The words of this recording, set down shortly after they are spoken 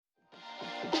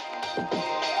Welcome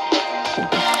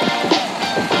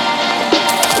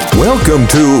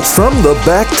to From the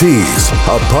Back Tees,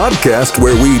 a podcast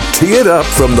where we tee it up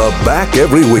from the back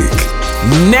every week.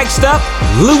 Next up,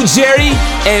 Lou Jerry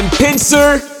and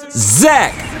Pincer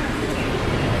Zach.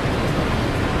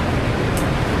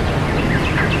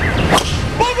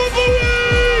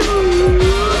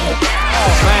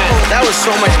 That was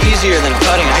so much easier than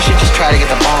putting. I should just try to get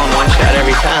the ball in one shot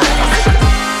every time.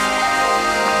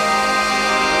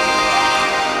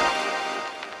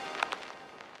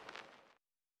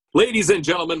 Ladies and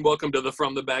gentlemen, welcome to the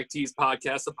From the Back Tees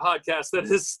podcast, a podcast that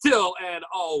is still and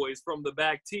always from the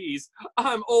back tees.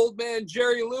 I'm old man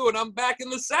Jerry Lou, and I'm back in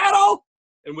the saddle.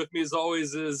 And with me, as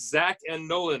always, is Zach and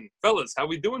Nolan. Fellas, how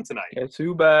we doing tonight? Guess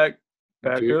who back?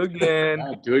 Back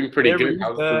again. Doing pretty good.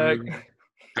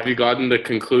 Have you gotten the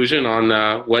conclusion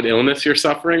on what illness you're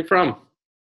suffering from?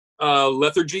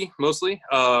 Lethargy, mostly.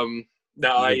 Now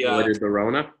the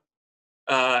Rona?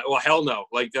 Well, hell no.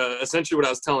 Essentially what I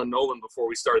was telling Nolan before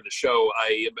we started the show,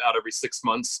 about every 6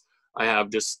 months, I have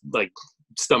just,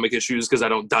 stomach issues because I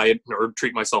don't diet or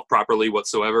treat myself properly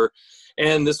whatsoever.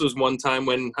 And this was one time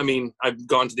when, I've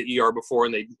gone to the ER before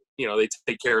and they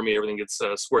take care of me. Everything gets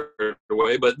squared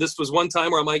away. But this was one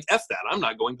time where I'm like, F that. I'm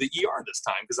not going to the ER this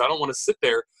time because I don't want to sit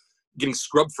there getting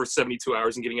scrubbed for 72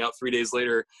 hours and getting out 3 days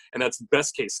later. And that's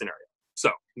best case scenario.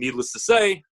 So needless to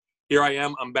say, here I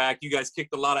am. I'm back. You guys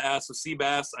kicked a lot of ass with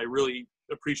Seabass. I really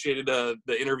appreciated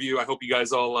the interview. I hope you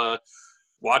guys all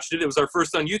watched it. It was our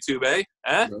first on YouTube, eh?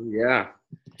 Oh, yeah.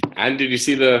 And did you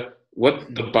see the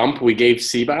bump we gave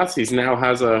Seabass? He now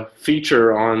has a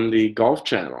feature on the Golf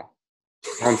Channel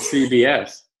on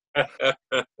CBS.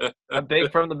 A big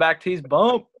From the Back Tees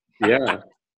bump. Yeah.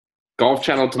 Golf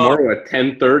Channel tomorrow at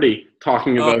 10:30,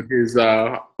 talking about his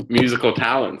musical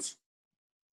talents.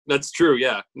 That's true,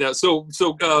 yeah. Now, so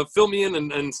fill me in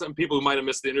and some people who might have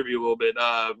missed the interview a little bit.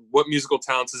 What musical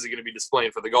talents is he going to be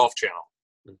displaying for the Golf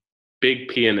Channel? Big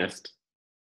pianist.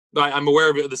 I'm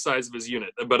aware of the size of his unit,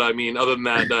 but other than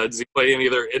that, does he play any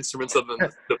other instruments other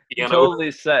than the piano?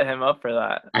 Totally set him up for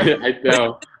that. I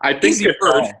know. I think Easy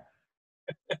bird.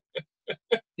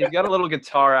 He's got a little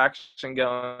guitar action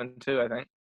going too, I think.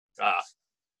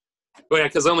 Well, yeah,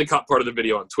 because I only caught part of the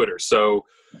video on Twitter. So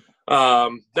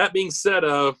that being said,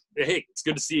 hey, it's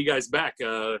good to see you guys back.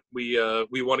 We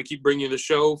want to keep bringing you the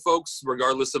show, folks,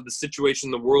 regardless of the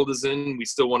situation the world is in. We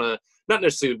still want to not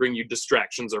necessarily bring you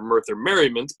distractions or mirth or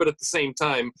merriment, but at the same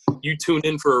time, you tune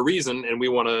in for a reason, and we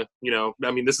want to,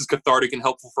 this is cathartic and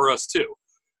helpful for us too.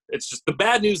 It's just the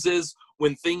bad news is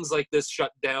when things like this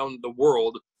shut down the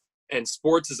world and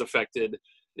sports is affected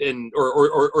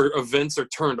or events are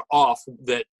turned off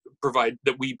that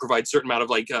we provide certain amount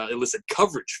of illicit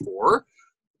coverage for.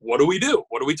 What do we do?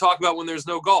 What do we talk about when there's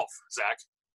no golf, Zach?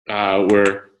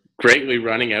 We're greatly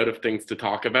running out of things to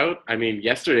talk about.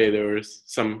 Yesterday there was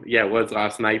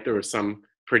last night there was some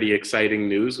pretty exciting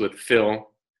news with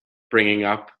Phil bringing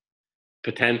up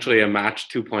potentially a match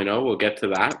 2.0. We'll get to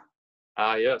that.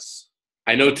 Yes.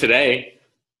 I know today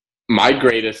my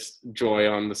greatest joy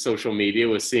on the social media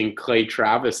was seeing Clay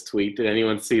Travis tweet. Did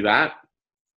anyone see that?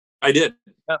 I did.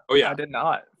 Oh, yeah. I did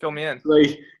not. Fill me in.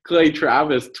 Clay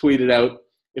Travis tweeted out,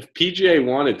 if PGA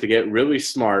wanted to get really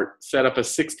smart, set up a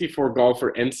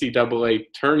 64-golfer NCAA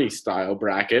tourney-style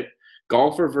bracket,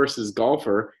 golfer versus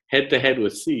golfer, head-to-head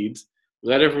with seeds,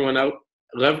 let everyone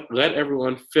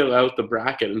fill out the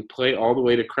bracket and play all the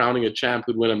way to crowning a champ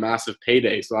who'd win a massive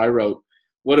payday. So I wrote,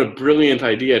 what a brilliant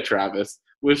idea, Travis.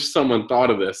 Wish someone thought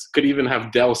of this. Could even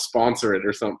have Dell sponsor it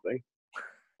or something.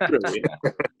 Brilliant.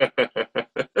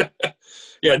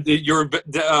 Yeah, you're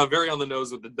very on the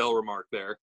nose with the Dell remark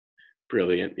there.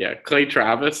 Brilliant. Yeah, Clay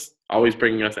Travis, always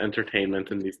bringing us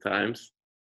entertainment in these times.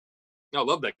 I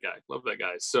love that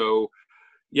guy. So,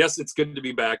 yes, it's good to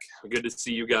be back. Good to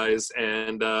see you guys.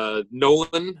 And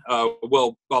Nolan,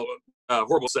 horrible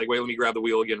segue. Let me grab the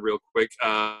wheel again real quick.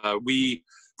 We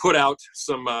put out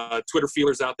some Twitter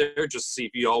feelers out there just to see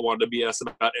if you all wanted to BS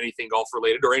about anything golf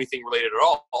related or anything related at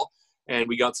all. And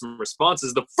we got some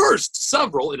responses. The first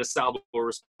several in a salvo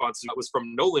response was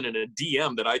from Nolan in a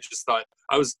DM that I just thought,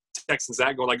 I was texting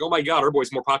Zach going oh my God, our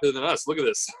boy's more popular than us. Look at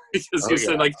this. Because he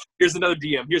said here's another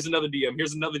DM, here's another DM,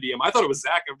 here's another DM. I thought it was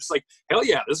Zach. I'm just like, hell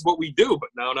yeah, this is what we do. But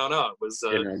no. It was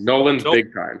Nolan's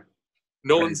big time.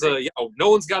 Nolan's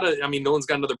Nolan's got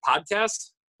another podcast.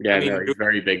 Yeah, he's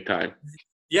very big time.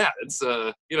 Yeah, it's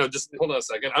just hold on a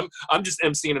second. I'm just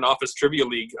emceeing an Office Trivia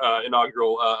League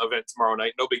inaugural event tomorrow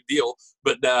night. No big deal.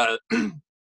 But Nolan,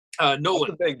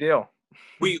 that's a big deal.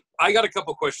 I got a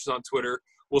couple questions on Twitter.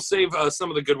 we'll save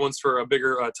some of the good ones for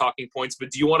bigger talking points.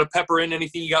 But do you want to pepper in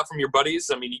anything you got from your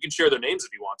buddies? I mean, you can share their names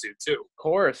if you want to, too. Of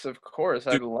course.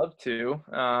 I'd love to.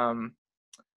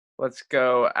 Let's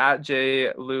go at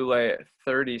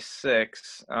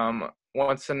JLule36.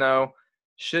 Wants to know,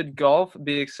 should golf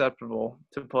be acceptable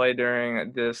to play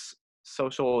during this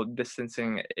social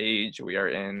distancing age we are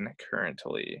in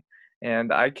currently?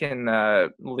 And I can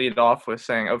lead off with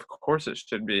saying, of course it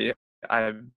should be.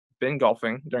 I've been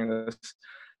golfing during this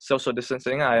social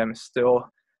distancing. I am still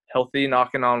healthy,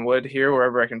 knocking on wood here,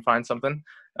 wherever I can find something.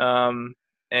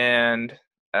 And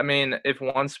I mean, if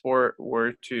one sport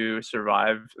were to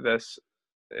survive this,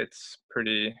 it's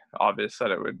pretty obvious that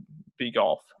it would be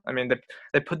golf. I mean,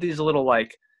 they put these little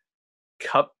like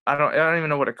cup. I don't even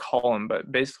know what to call them,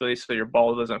 but basically, so your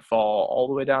ball doesn't fall all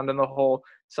the way down in the hole.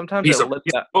 Sometimes it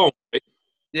lips out. Oh, right?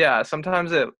 Yeah,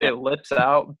 sometimes it lips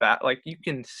out back. Like you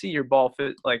can see your ball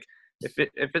fit. Like if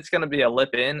it's gonna be a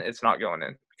lip in, it's not going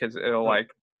in because it'll like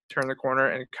turn the corner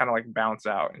and kind of like bounce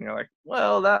out, and you're like,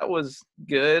 well, that was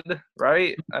good,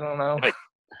 right? I don't know.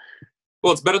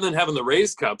 Well, it's better than having the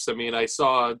raised cups. I mean, I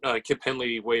saw Kip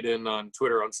Henley weighed in on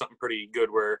Twitter on something pretty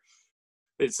good where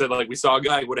it said, like, we saw a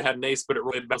guy who would have had an ace, but it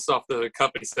really bounced off the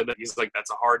cup, and he said that he's like, that's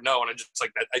a hard no. And I'm just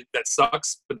like, that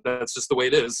sucks, but that's just the way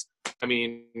it is. I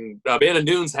mean, Bandon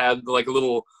Dunes had like a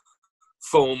little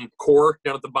foam core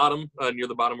down at the bottom, near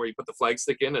the bottom where you put the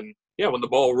flagstick in. And yeah, when the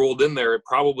ball rolled in there, it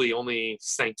probably only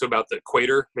sank to about the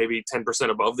equator, maybe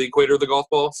 10% above the equator of the golf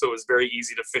ball. So it was very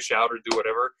easy to fish out or do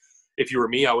whatever. If you were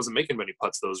me, I wasn't making many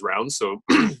putts those rounds, so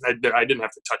I didn't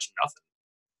have to touch nothing.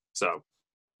 So,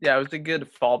 yeah, it was a good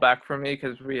fallback for me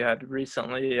because we had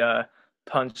recently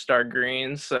punched our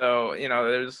greens. So,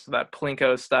 there's that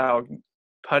Plinko style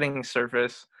putting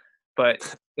surface.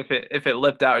 But if it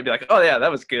lipped out, it'd be like, oh, yeah, that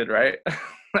was good, right?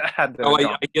 I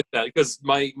get that because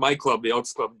my club, the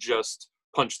Elks Club, just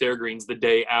punched their greens the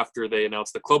day after they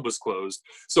announced the club was closed.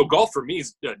 So golf for me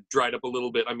is dried up a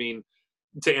little bit. I mean,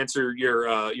 to answer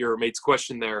your mate's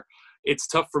question there, it's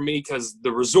tough for me because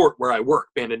the resort where I work,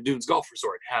 Bandon Dunes Golf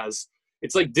Resort,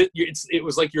 it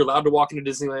was like you're allowed to walk into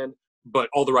Disneyland, but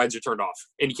all the rides are turned off,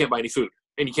 and you can't buy any food,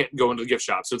 and you can't go into the gift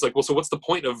shop. So it's like, well, so what's the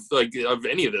point of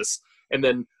any of this? And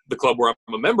then the club where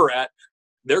I'm a member at,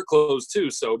 they're closed too.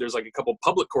 So there's like a couple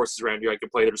public courses around here I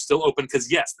could play that are still open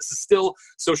because yes, this is still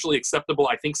socially acceptable.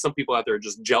 I think some people out there are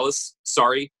just jealous.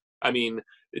 Sorry, I mean.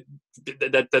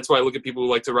 That's why I look at people who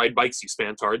like to ride bikes, you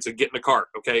spantards, and get in a car,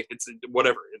 okay? It's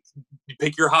whatever. You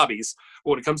pick your hobbies. But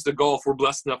when it comes to golf, we're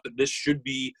blessed enough that this should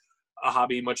be a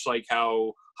hobby, much like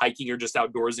how hiking or just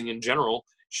outdoorsing in general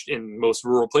in most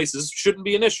rural places shouldn't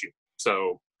be an issue.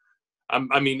 So,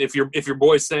 I mean, if your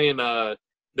boy's saying that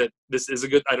this is a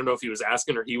good, I don't know if he was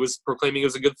asking or he was proclaiming it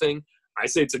was a good thing. I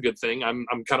say it's a good thing. I'm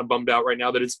kind of bummed out right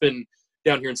now that it's been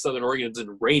down here in Southern Oregon. It's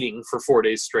been raining for 4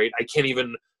 days straight.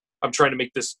 I'm trying to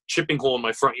make this chipping hole in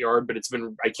my front yard, but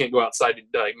I can't go outside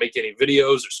to make any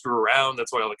videos or screw around.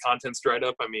 That's why all the content's dried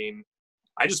up. I mean,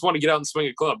 I just want to get out and swing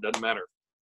a club. Doesn't matter.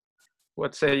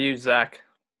 What say you, Zach?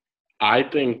 I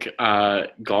think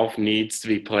golf needs to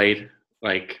be played.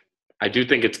 Like, I do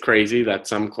think it's crazy that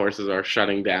some courses are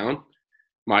shutting down.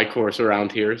 My course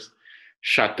around here's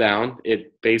shut down.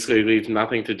 It basically leaves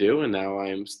nothing to do, and now I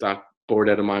am stuck, bored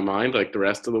out of my mind like the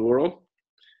rest of the world.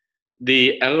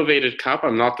 The elevated cup,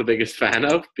 I'm not the biggest fan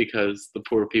of because the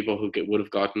poor people who would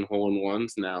have gotten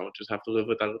hole-in-ones now just have to live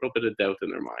with a little bit of doubt in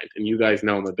their mind. And you guys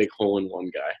know I'm a big hole-in-one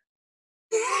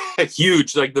guy.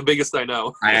 Huge, like the biggest I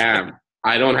know. I am.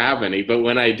 I don't have any, but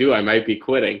when I do, I might be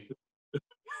quitting.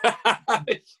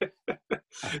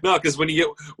 No, because when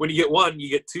you get one,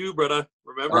 you get two, brother.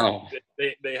 Remember,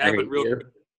 they happen real quick.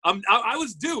 I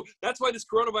was due. That's why this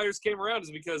coronavirus came around,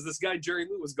 is because this guy Jerry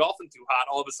Lou was golfing too hot.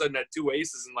 All of a sudden, had 2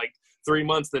 aces in like 3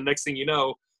 months. The next thing you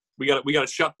know, we got to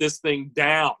shut this thing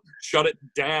down. Shut it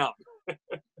down.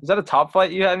 Is that a Top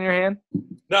Flight you had in your hand?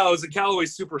 No, it was a Callaway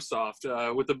Super Soft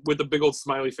with a big old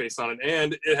smiley face on it,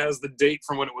 and it has the date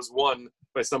from when it was won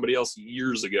by somebody else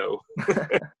years ago.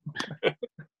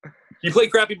 You play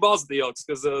crappy balls at the Elks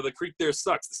because the creek there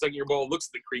sucks. The second your ball looks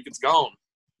at the creek, it's gone.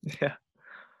 Yeah.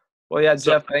 Well, yeah,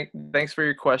 Jeff, thanks for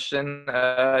your question.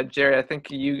 Jerry, I think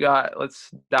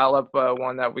let's dial up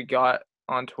one that we got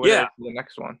on Twitter for the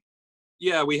next one.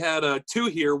 Yeah, we had two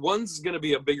here. One's going to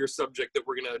be a bigger subject that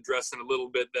we're going to address in a little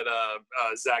bit that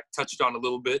Zach touched on a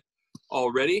little bit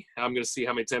already. I'm going to see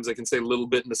how many times I can say a little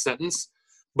bit in a sentence.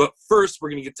 But first, we're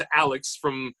going to get to Alex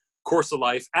from Course of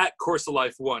Life, at Course of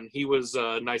Life 1. He was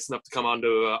nice enough to come onto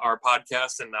our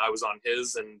podcast, and I was on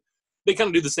his, and they kind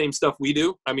of do the same stuff we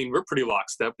do. I mean, we're pretty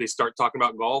lockstep. They start talking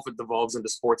about golf. It devolves into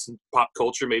sports and pop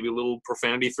culture, maybe a little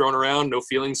profanity thrown around, no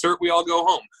feelings hurt. We all go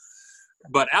home.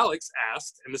 But Alex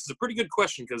asked, and this is a pretty good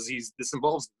question because this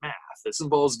involves math. This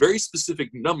involves very specific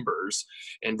numbers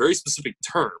and very specific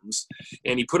terms.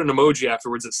 And he put an emoji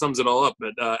afterwards that sums it all up.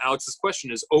 But Alex's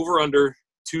question is over under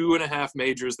 2.5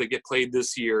 majors that get played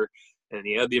this year. And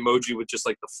he had the emoji with just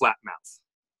like the flat mouth.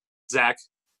 Zach,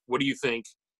 what do you think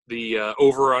the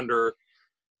over under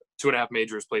 2.5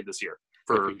 majors played this year?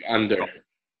 For under.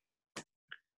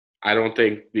 I don't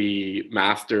think the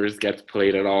Masters gets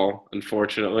played at all,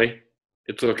 unfortunately.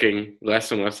 It's looking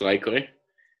less and less likely.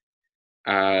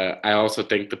 I also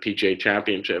think the PGA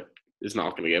Championship is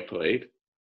not going to get played.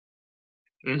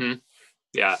 Mm-hmm.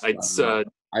 Yeah, it's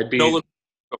Nolan.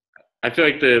 I feel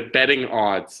like the betting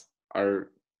odds are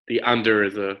the under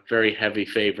is a very heavy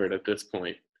favorite at this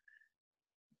point.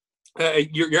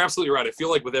 You're absolutely right. I feel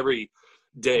like with every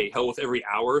day, hell, with every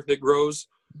hour that grows,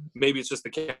 maybe it's just the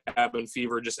cabin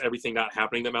fever, just everything not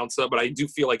happening that mounts up. But I do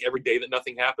feel like every day that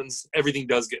nothing happens, everything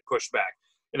does get pushed back.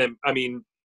 And then, I mean,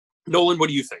 Nolan, what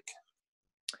do you think?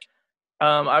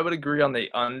 I would agree on the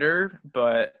under,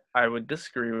 but I would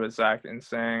disagree with Zach in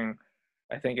saying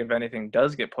I think if anything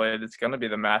does get played, it's going to be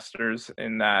the Masters,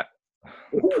 in that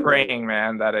praying,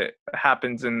 man, that it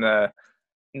happens in the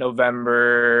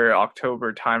November,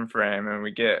 October timeframe and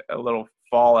we get a little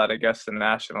fall at Augusta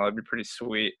National. That'd be pretty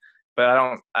sweet. But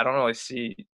I don't really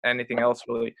see anything else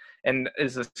really. And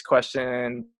is this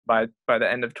question by the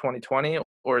end of 2020,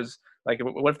 or is like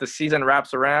what if the season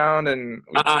wraps around and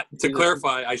to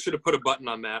clarify, I should have put a button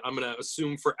on that. I'm going to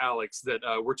assume for Alex that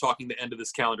we're talking the end of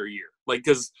this calendar year. Like,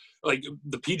 because like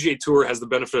the PGA Tour has the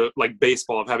benefit, like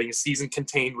baseball, of having a season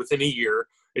contained within a year.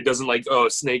 It doesn't like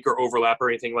snake or overlap or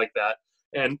anything like that.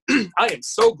 And I am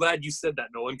so glad you said that,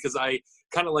 Nolan, because I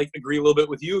kind of like agree a little bit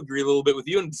with you,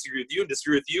 and disagree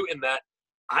with you, in that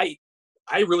I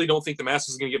really don't think the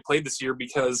Masters is going to get played this year,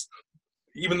 because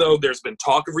even though there's been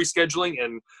talk of rescheduling,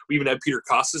 and we even had Peter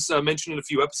Kostis mention it a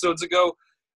few episodes ago,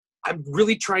 I'm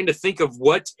really trying to think of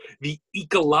what the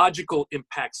ecological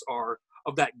impacts are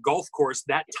of that golf course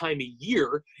that time of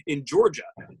year in Georgia.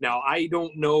 Now, I'm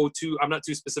not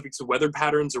too specific to weather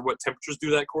patterns or what temperatures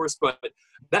do that course, but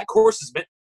that course is meant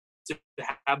to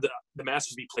have the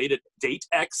Masters be played at date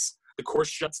X. The course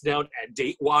shuts down at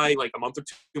date Y, like a month or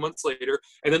 2 months later,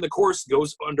 and then the course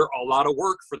goes under a lot of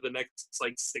work for the next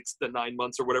like 6 to 9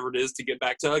 months or whatever it is to get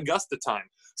back to Augusta time.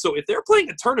 So if they're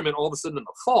playing a tournament all of a sudden in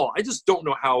the fall, I just don't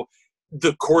know how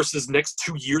the course's next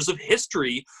 2 years of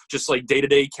history, just like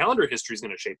day-to-day calendar history, is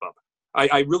going to shape up.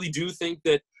 I really do think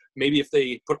that maybe if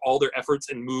they put all their efforts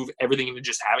and move everything into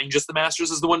just having just the Masters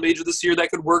as the one major this year, that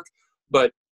could work.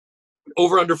 But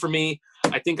over-under for me,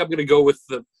 I think I'm going to go with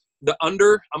the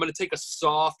under. I'm going to take a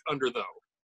soft under, though.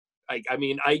 I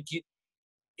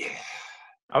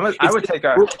would take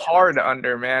a hard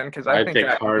under, man, because I think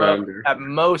at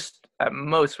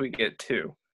most we get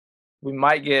 2. We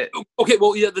might get okay.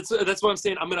 Well, yeah, that's what I'm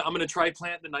saying. I'm gonna try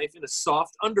plant the knife in a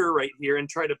soft under right here and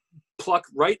try to pluck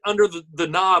right under the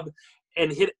knob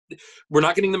and hit it. We're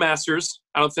not getting the Masters,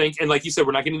 I don't think, and like you said,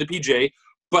 we're not getting the PJ.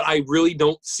 But I really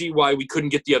don't see why we couldn't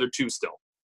get the other 2 still.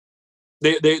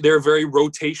 They're very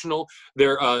rotational.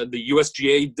 They're the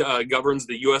USGA governs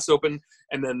the U.S. Open,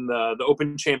 and then the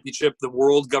Open Championship, the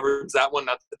World governs that one,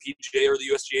 not the PGA or the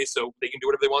USGA. So they can do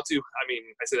whatever they want to. I mean,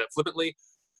 I say that flippantly,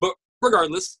 but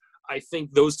regardless, I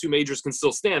think those 2 majors can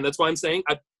still stand. That's why I'm saying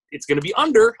it's going to be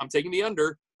under. I'm taking the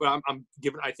under, but I'm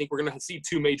giving. I think we're going to see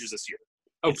 2 majors this year.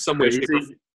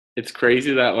 It's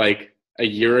crazy that like a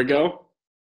year ago,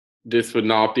 this would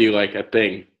not be like a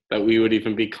thing, that we would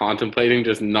even be contemplating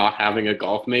just not having a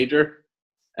golf major.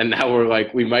 And now we're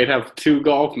like, we might have 2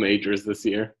 golf majors this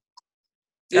year.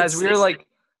 Guys,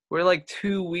 we're like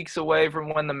 2 weeks away from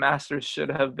when the Masters should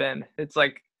have been. It's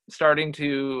like starting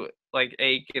to like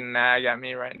ache and nag at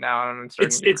me right now. And I'm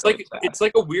starting it's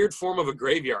like a weird form of a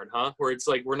graveyard, huh? Where it's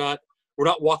like we're not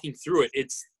walking through it.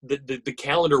 It's the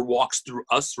calendar walks through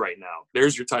us right now.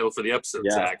 There's your title for the episode,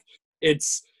 yeah. Zach.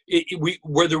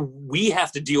 Whether we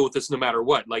have to deal with this no matter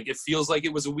what. Like, it feels like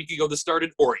it was a week ago this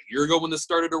started, or a year ago when this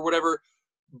started, or whatever.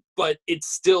 But it's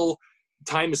still,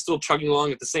 time is still chugging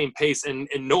along at the same pace. And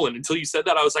Nolan, until you said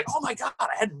that, I was like, oh my God, I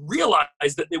hadn't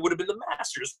realized that they would have been the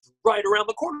Masters right around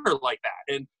the corner like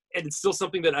that. And it's still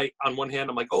something that on one hand,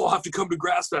 I'm like, oh, I'll have to come to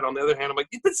grasp that. On the other hand, I'm like,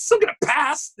 it's still going to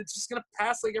pass. It's just going to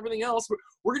pass like everything else.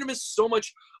 We're going to miss so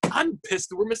much. I'm pissed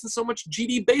that we're missing so much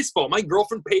GD baseball. My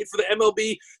girlfriend paid for the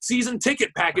MLB season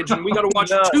ticket package, and we got to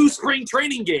watch 2 spring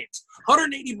training games.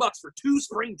 $180 for 2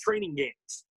 spring training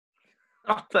games.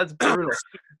 Oh, that's brutal.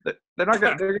 They're not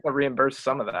gonna. They're gonna reimburse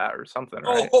some of that or something,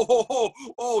 right?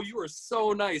 Oh, you are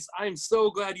so nice. I'm so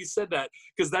glad you said that,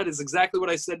 because that is exactly what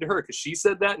I said to her, because she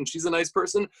said that and she's a nice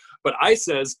person. But I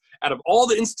says, out of all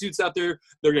the institutes out there,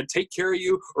 they're going to take care of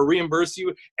you or reimburse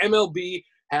you. MLB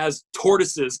has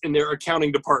tortoises in their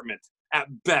accounting department at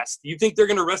best. You think they're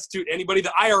going to restitute anybody?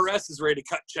 The IRS is ready to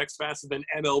cut checks faster than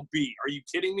MLB. Are you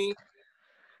kidding me?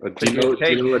 Do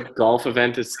you know what golf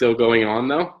event is still going on,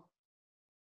 though?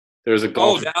 There's a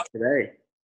golf event today.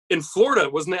 In Florida,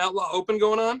 wasn't the Outlaw Open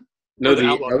going on? No, the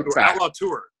Outlaw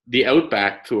Tour. The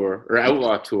Outback Tour, or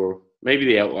Outlaw Tour. Maybe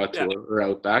the Outlaw Tour or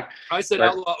Outback. I said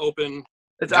Outlaw Open.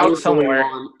 It's out somewhere.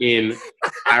 In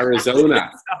Arizona.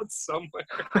 It's out somewhere.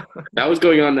 That was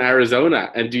going on in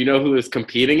Arizona. And do you know who is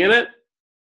competing in it?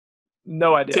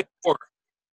 No idea.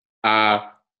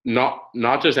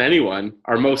 Not just anyone.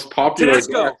 Our most popular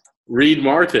guest, Reed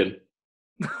Martin.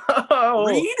 Oh.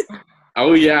 Reed?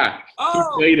 Oh yeah, he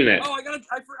played in it. Oh,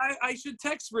 I should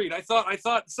text Reed. I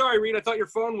thought. Sorry, Reed. I thought your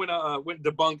phone went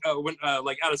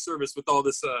like out of service with all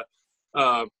this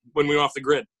when we went off the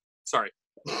grid. Sorry.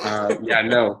 Yeah,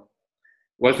 no,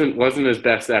 wasn't his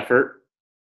best effort.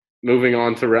 Moving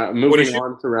on to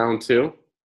round two.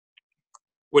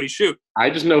 What'd he shoot? I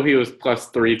just know he was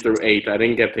 +3 through 8. I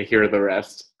didn't get to hear the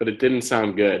rest, but it didn't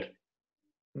sound good.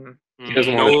 He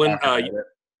doesn't want to talk about it.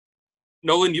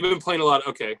 Nolan, you've been playing a lot.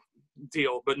 Okay.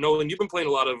 Deal, but Nolan, you've been playing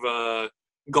a lot of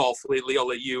golf lately. I'll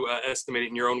let you estimate it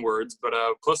in your own words, but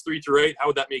 +3 through 8, how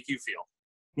would that make you feel?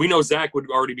 We know Zach would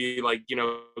already be like,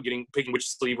 picking which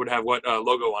sleeve would have what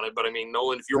logo on it, but I mean,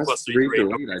 Nolan, if you're +3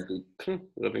 through 8, I'd be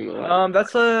living the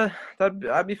life.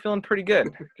 I'd be feeling pretty good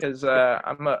because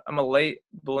I'm a late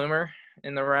bloomer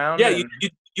in the round. Yeah, you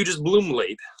just bloom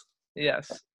late. Yes,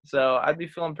 so I'd be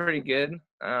feeling pretty good.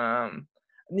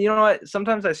 You know what?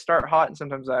 Sometimes I start hot and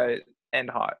sometimes I end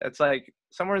hot. It's like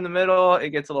somewhere in the middle,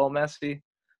 it gets a little messy.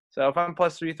 So if I'm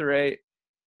 +3 through 8,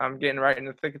 I'm getting right in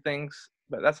the thick of things.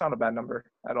 But that's not a bad number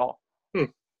at all.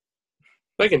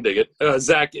 I can dig it.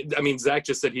 Zach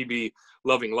just said he'd be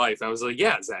loving life. I was like,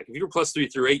 yeah, Zach, if you were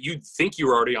 +3 through 8, you'd think you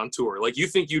were already on tour. Like, you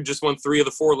think you just won 3 of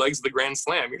the 4 legs of the Grand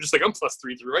Slam. You're just like, I'm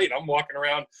 +3 through 8. I'm walking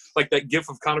around like that gif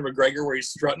of Conor McGregor where he's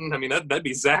strutting. I mean, that'd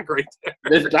be Zach right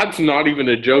there. That's not even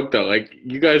a joke, though. Like,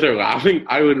 you guys are laughing.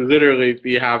 I would literally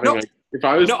be having if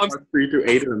I was +3 through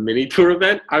 8 in a mini tour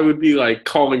event, I would be like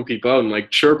calling people out and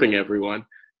like chirping everyone.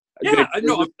 Yeah, I'm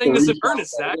saying this in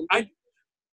earnest, Zach.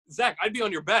 Zach, I'd be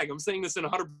on your bag. I'm saying this in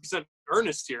 100%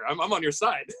 earnest here. I'm on your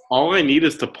side. All I need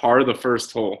is to par the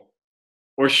first hole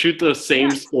or shoot the same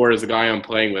score as the guy I'm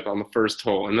playing with on the first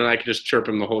hole, and then I could just chirp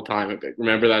him the whole time.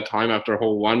 Remember that time after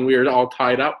hole 1 we were all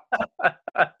tied up?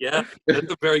 Yeah,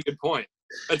 that's a very good point.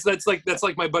 That's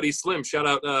like my buddy Slim. Shout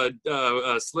out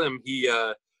Slim. He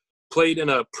played in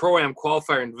a Pro-Am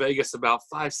qualifier in Vegas about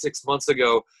 5-6 months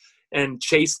ago, and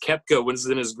Chase Koepka was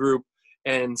in his group,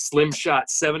 and Slim shot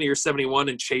 70 or 71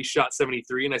 and Chase shot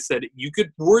 73. And I said, you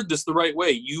could word this the right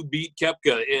way. You beat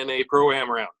Koepka in a Pro-Am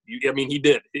round. He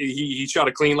did. He shot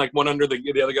a clean, like one under,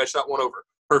 the other guy shot one over.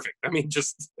 Perfect. I mean,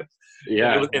 just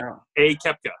yeah. A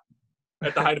Koepka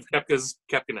at the height of Koepka's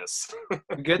Koepka-ness.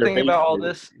 The good thing about all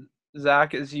this,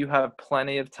 Zach, is you have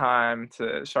plenty of time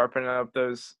to sharpen up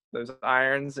those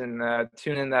irons and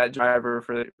tune in that driver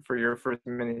for your first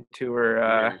mini tour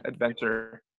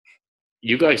adventure.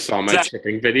 You guys saw my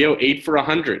chipping video, 8 for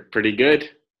 100, pretty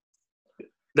good.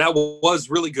 That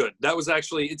was really good. That was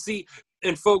actually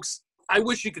and folks, I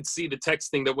wish you could see the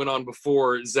texting that went on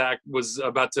before Zach was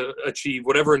about to achieve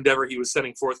whatever endeavor he was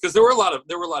setting forth, because there were a lot of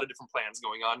different plans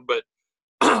going on, but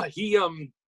he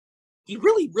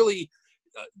really.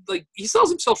 He sells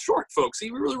himself short, folks.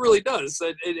 He really, really does,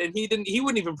 and he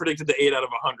wouldn't even predicted the 8 out of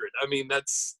 100. I mean,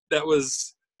 it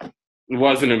was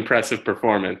an impressive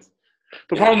performance.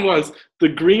 The problem was the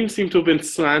green seemed to have been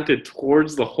slanted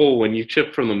towards the hole when you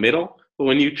chip from the middle, but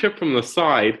when you chip from the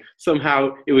side,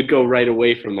 somehow it would go right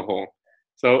away from the hole.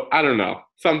 So I don't know.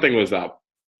 Something was up.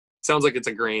 Sounds like it's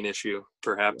a grain issue,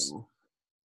 perhaps.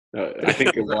 I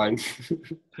think it was.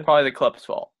 Probably the club's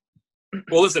fault.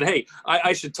 Well, listen, hey,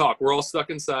 I should talk. We're all stuck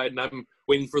inside, and I'm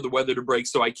waiting for the weather to break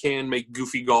so I can make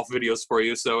goofy golf videos for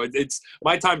you. So it's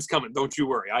my time's coming. Don't you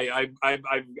worry.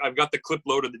 I've got the clip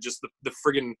loaded. Just the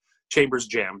friggin' chambers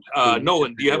jammed.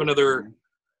 Nolan, do you have another?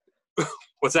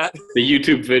 What's that? The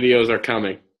YouTube videos are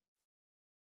coming.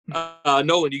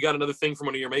 Nolan, you got another thing from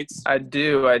one of your mates? I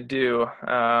do.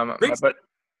 But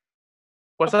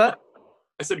what's that?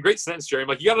 I said great sentence, Jerry. I'm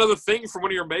like, you got another thing from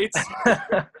one of your mates?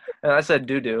 And I said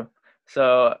doo-doo.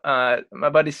 So my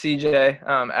buddy CJ,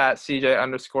 at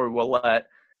CJ_Willette,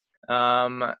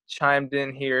 chimed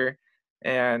in here,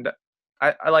 and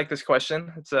I like this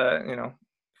question. It's a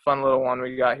fun little one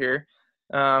we got here.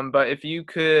 But if you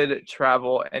could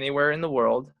travel anywhere in the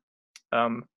world,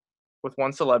 with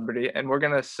one celebrity, and we're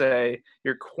gonna say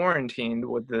you're quarantined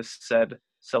with this said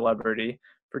celebrity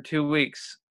for 2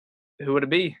 weeks, who would it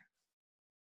be?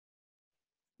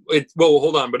 Well,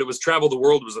 hold on, but it was travel the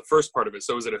world was the first part of it.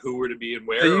 So is it a who, where to be, and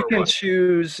where? So you or can what?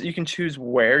 choose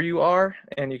where you are,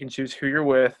 and you can choose who you're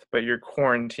with, but you're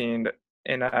quarantined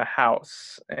in a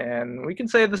house. And we can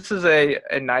say this is a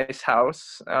nice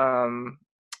house.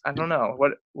 I don't know.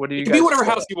 What do you It can guys be whatever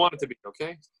say? house you want it to be.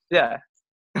 Okay. Yeah.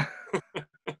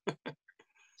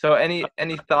 So any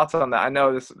thoughts on that? I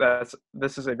know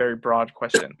this is a very broad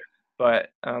question, but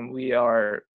we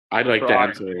are I'd like to broad.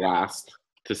 answer last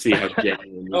to see how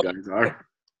genuine you guys are.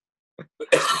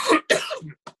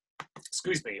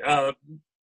 Excuse me.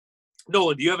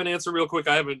 Nolan, do you have an answer real quick?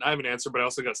 I have an answer, but I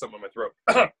also got something in my throat.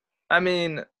 I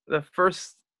mean, the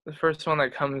first one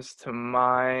that comes to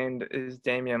mind is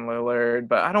Damian Lillard,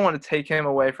 but I don't want to take him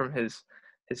away from his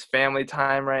family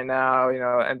time right now.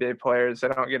 NBA players, they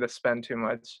don't get to spend too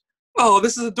much. Oh,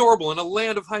 this is adorable. In a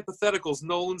land of hypotheticals,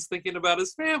 Nolan's thinking about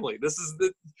his family. This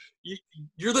is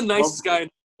you're the nicest guy in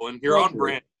Nolan. You're on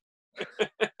brand.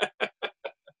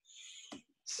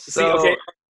 See,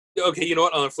 okay. You know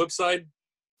what? On the flip side,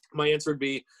 my answer would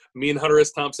be me and Hunter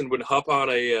S. Thompson would hop on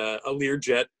a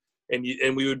Learjet, and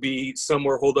we would be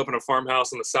somewhere holed up in a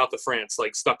farmhouse in the south of France,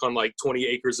 like stuck on like 20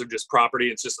 acres of just property.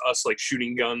 It's just us like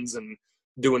shooting guns and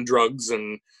doing drugs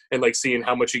and like seeing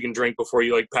how much you can drink before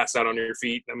you like pass out on your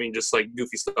feet. I mean, just like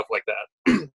goofy stuff like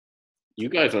that. You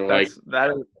guys are you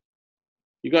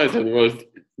you guys are the most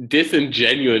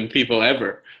disingenuine people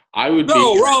ever. I would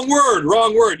No, be.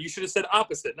 wrong word. You should have said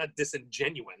opposite, not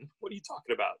disingenuine. What are you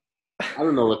talking about? I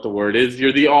don't know what the word is.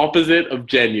 You're the opposite of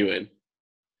genuine.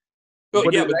 Oh,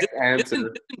 What yeah, is but that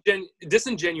answer?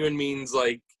 disingenuine means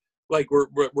like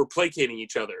we're placating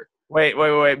each other. Wait.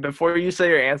 Before you say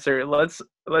your answer, let's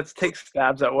take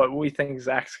stabs at what we think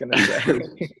Zach's gonna say.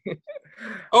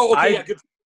 Oh, okay, good.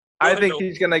 I think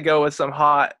he's gonna go with some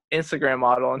hot Instagram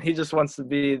model, and he just wants to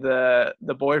be the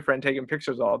boyfriend taking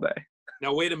pictures all day.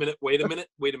 Now wait a minute.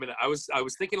 I was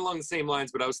thinking along the same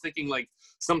lines, but I was thinking like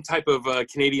some type of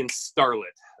Canadian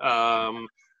starlet.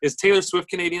 Is Taylor Swift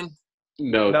Canadian?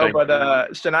 No, but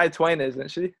Shania Twain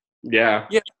isn't she? Yeah.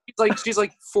 Yeah, she's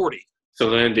like 40.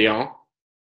 Celine Dion.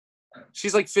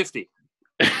 She's like 50.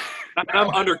 I'm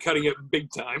undercutting it big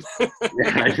time.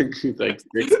 Yeah, I think she's like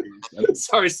 60.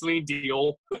 Sorry, Celine Dion.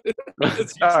 All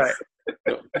right,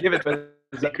 give it to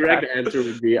The correct answer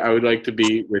would be I would like to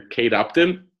be with Kate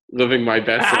Upton, living my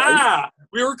best life.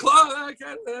 We were close.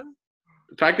 The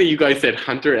fact that you guys said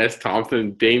Hunter S. Thompson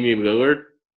and Damian Lillard,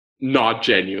 not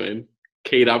genuine.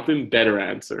 Kate Upton, better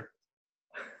answer.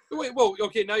 Wait, whoa,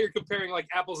 okay, now you're comparing like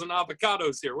apples and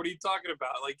avocados here. What are you talking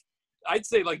about? Like, I'd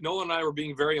say like Nolan and I were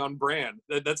being very on brand.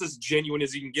 That's as genuine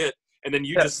as you can get. And then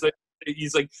you just say,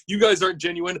 he's like, you guys aren't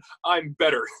genuine. I'm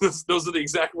better. Those are the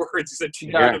exact words. He said,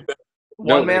 better.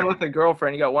 One man with a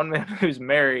girlfriend. You got one man who's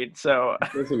married. So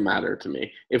it doesn't matter to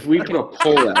me. If we put a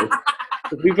poll out,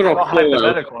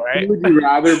 right? who would you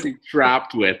rather be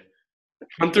trapped with?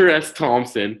 Hunter S.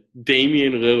 Thompson,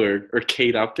 Damian Lillard, or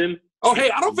Kate Upton? Oh, hey,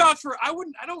 I don't vouch for. I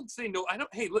don't say no.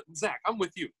 Hey, Zach, I'm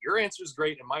with you. Your answer is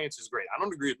great, and my answer is great. I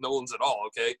don't agree with Nolan's at all.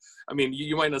 Okay, I mean,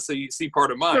 you might not see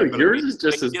part of mine. No, but yours is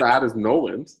just as bad as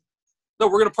Nolan's. No,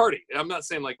 we're gonna party. I'm not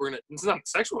saying like it's not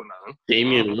sexual or nothing.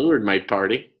 Damian Lillard might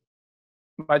party.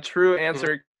 My true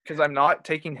answer, because I'm not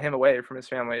taking him away from his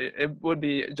family, it would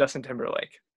be Justin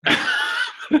Timberlake.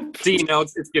 See, now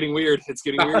it's getting weird. It's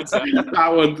getting weird.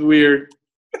 That one's weird.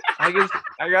 I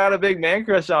got a big man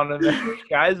crush on him,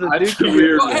 guys. That's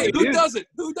weird. Well, hey, who doesn't?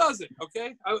 Who doesn't?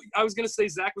 Okay, I was gonna say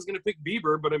Zach was gonna pick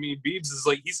Bieber, but I mean, Biebs is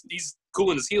like he's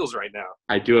cooling his heels right now.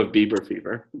 I do have Bieber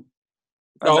fever.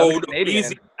 Oh,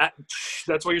 easy.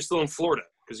 That's why you're still in Florida,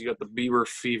 because you got the Bieber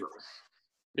fever.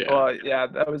 Yeah. Well, yeah,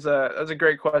 that was a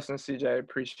great question, CJ. I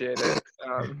appreciate it.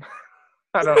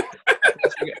 I don't.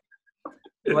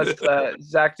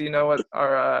 Zach, do you know what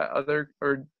our other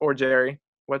or Jerry?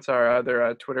 What's our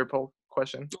other Twitter poll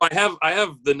question? I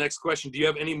have the next question. Do you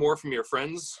have any more from your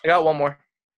friends? I got one more.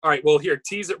 All right. Well, here,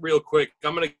 tease it real quick.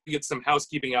 I'm gonna get some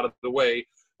housekeeping out of the way.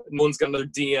 No one's got another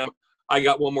DM. I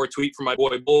got one more tweet from my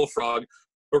boy Bullfrog.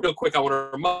 But real quick, I want to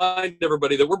remind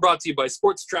everybody that we're brought to you by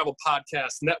Sports Travel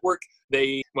Podcast Network.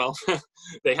 They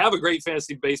have a great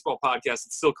fantasy baseball podcast.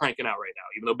 It's still cranking out right now,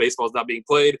 even though baseball's not being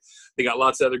played. They got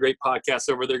lots of other great podcasts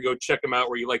over there. Go check them out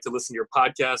where you like to listen to your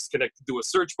podcasts connected to a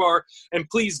search bar. And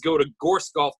please go to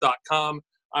gorsegolf.com.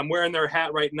 I'm wearing their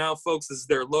hat right now, folks. This is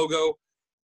their logo.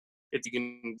 If you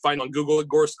can find on Google at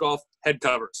Gorse Golf, head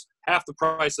covers. half the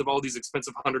price of all these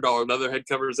expensive $100 leather head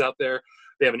covers out there.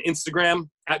 They have an Instagram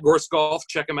at Gorse Golf.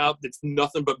 Check them out. It's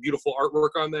nothing but beautiful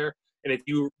artwork on there. And if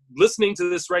you're listening to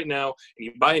this right now and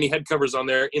you buy any head covers on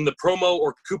there, in the promo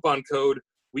or coupon code,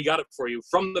 we got it for you.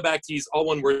 From the Back Tees, all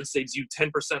one word, saves you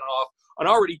 10% off on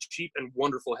already cheap and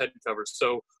wonderful head covers.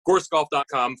 So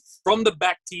gorsegolf.com, From the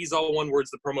Back Tees, all one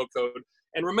word's the promo code.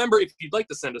 And remember, if you'd like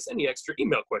to send us any extra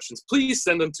email questions, please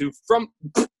send them to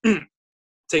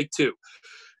take two,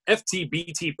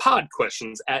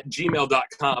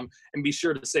 ftbtpodquestions@gmail.com, and be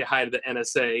sure to say hi to the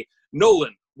NSA.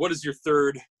 Nolan, what does your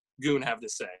third goon have to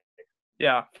say?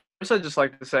 Yeah. First, I'd just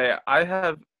like to say I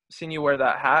have seen you wear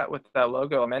that hat with that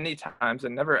logo many times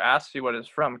and never asked you what it's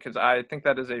from, because I think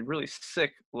that is a really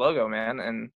sick logo, man.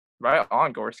 And right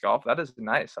on, Gorse Golf. That is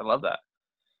nice. I love that.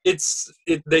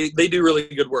 They do really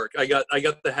good work. I got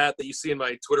the hat that you see in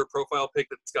my Twitter profile pic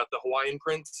that's got the Hawaiian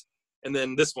print, and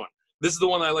then this one. This is the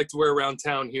one I like to wear around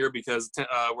town here because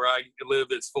where I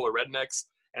live, it's full of rednecks,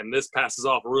 and this passes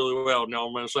off really well. Know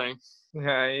what I'm saying?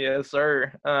 Yeah, yes,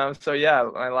 sir. So yeah,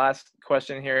 my last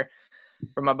question here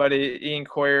from my buddy Ian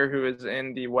Coyer, who is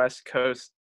in the West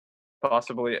Coast,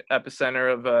 possibly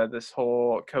epicenter of this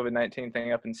whole COVID-19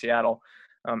 thing up in Seattle.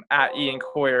 At Ian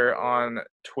Coyer on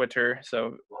Twitter.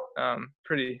 So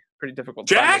pretty difficult.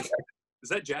 Jack? Is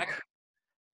that Jack?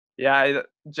 Yeah,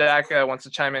 Jack wants to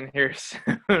chime in here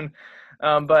soon.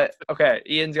 But okay,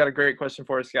 Ian's got a great question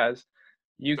for us, guys.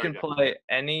 You can play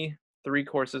any 3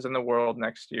 courses in the world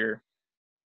next year.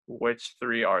 Which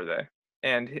 3 are they?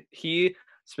 And he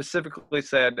specifically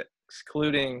said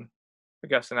excluding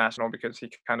Augusta National, because he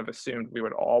kind of assumed we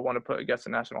would all want to put Augusta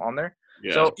National on there.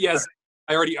 Yeah. So yes,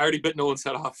 I already bit Nolan's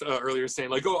head off earlier,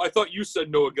 saying like, "Oh, I thought you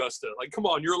said no Augusta." Like, come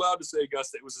on, you're allowed to say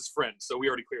Augusta. It was his friend, so we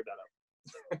already cleared that up.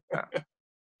 yeah.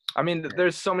 I mean,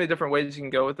 there's so many different ways you can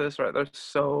go with this, right?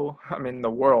 The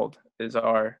world is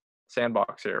our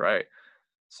sandbox here, right?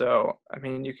 So, I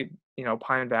mean, you could,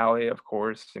 Pine Valley, of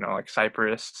course, like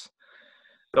Cypress,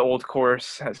 the old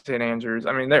course at St. Andrews.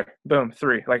 I mean, there, boom,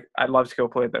 3. Like, I'd love to go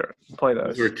play those.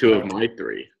 Those were 2 of my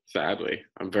 3, sadly.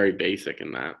 I'm very basic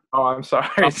in that. Oh, I'm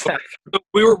sorry, Zach.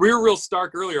 We were real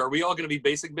stark earlier. Are we all going to be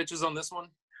basic bitches on this one?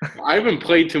 I haven't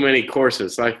played too many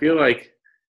courses, so I feel like,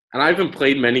 and I haven't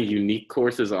played many unique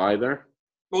courses either.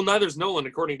 Well, neither's Nolan,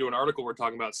 according to an article we're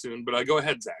talking about soon. But go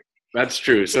ahead, Zach. That's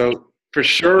true. So for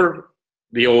sure,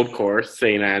 the old course,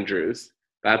 St. Andrews,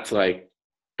 that's like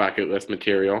bucket list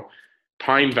material.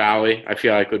 Pine Valley, I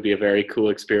feel like would be a very cool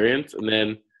experience. And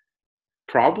then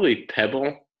probably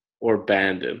Pebble or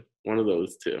Bandon, one of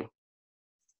those 2.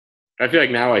 I feel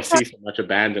like now I see so much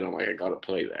Abandon, I'm like, I got to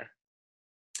play there.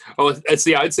 Oh,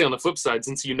 see, I'd say on the flip side,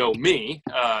 since you know me,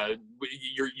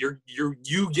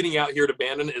 you getting out here to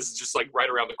Bandon is just like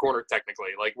right around the corner. Technically,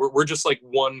 like we're just like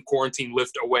one quarantine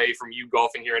lift away from you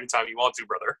golfing here anytime you want to,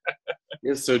 brother.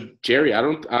 Yeah. So Jerry, I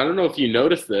don't know if you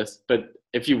noticed this, but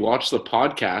if you watch the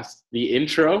podcast, the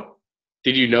intro,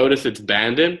 did you notice it's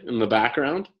Bandon in the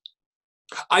background?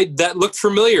 That looked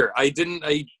familiar. I didn't.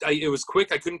 It was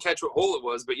quick. I couldn't catch what hole it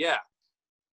was, but yeah.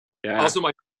 Yeah. Also,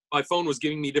 my phone was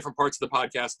giving me different parts of the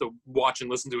podcast to watch and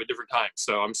listen to at different times,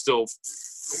 so I'm still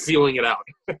feeling it out.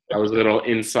 That was a little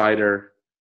insider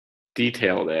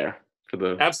detail there for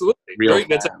the absolutely. Real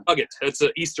That's a nugget. That's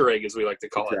an Easter egg, as we like to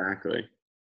call it. Exactly.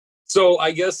 So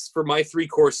I guess for my 3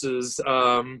 courses,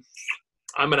 I'm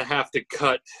gonna have to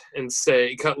cut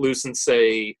loose and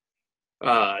say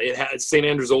it has St.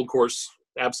 Andrews Old Course.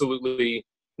 Absolutely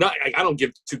not. I don't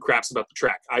give 2 craps about the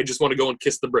track. I just want to go and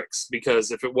kiss the bricks,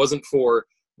 because if it wasn't for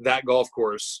that golf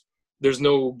course, there's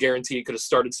no guarantee it could have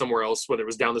started somewhere else, whether it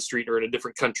was down the street or in a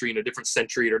different country, in a different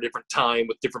century, or a different time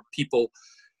with different people.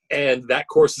 And that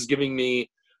course is giving me,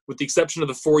 with the exception of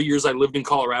the 4 years I lived in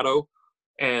Colorado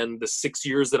and the 6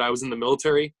 years that I was in the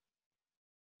military,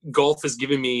 golf has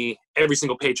given me every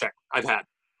single paycheck I've had,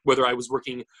 whether I was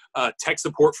working tech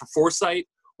support for Foresight,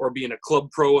 or being a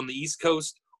club pro on the East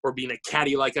Coast, or being a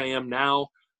caddy like I am now.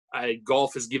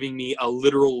 Golf is giving me a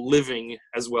literal living,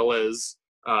 as well as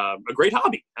a great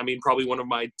hobby. I mean, probably one of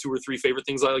my 2 or 3 favorite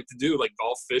things I like to do, like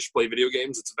golf, fish, play video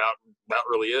games. It's about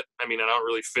really it. I mean, I don't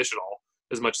really fish at all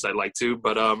as much as I'd like to,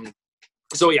 but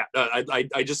so yeah, I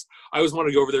always want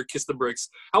to go over there, kiss the bricks.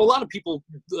 How a lot of people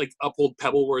like uphold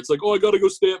Pebble, where it's like, oh, I got to go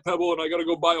stay at Pebble and I got to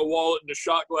go buy a wallet and a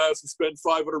shot glass and spend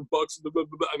 $500.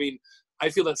 I mean, I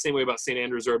feel that same way about St.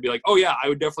 Andrews, where I'd be like, oh yeah, I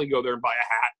would definitely go there and buy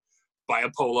a hat, buy a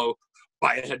polo,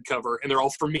 buy a head cover, and they're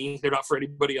all for me. They're not for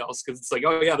anybody else, because it's like,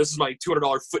 oh yeah, this is my $200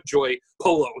 FootJoy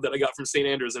polo that I got from St.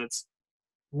 Andrews, and it's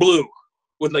blue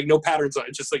with like no patterns on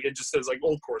it. It just says like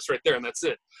Old Course right there, and that's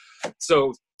it.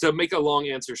 So to make a long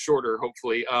answer shorter,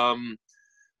 hopefully,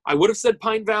 I would have said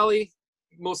Pine Valley,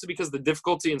 mostly because of the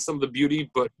difficulty and some of the beauty,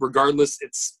 but regardless,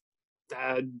 it's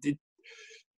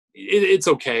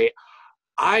okay.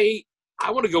 I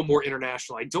want to go more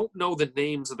international. I don't know the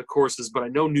names of the courses, but I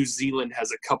know New Zealand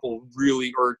has a couple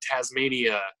really, or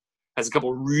Tasmania has a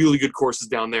couple really good courses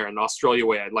down there, and Australia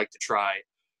way I'd like to try.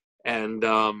 And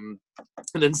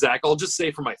then Zach, I'll just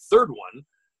say for my third one,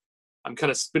 I'm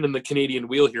kind of spinning the Canadian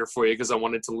wheel here for you because I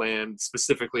wanted to land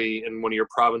specifically in one of your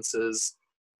provinces.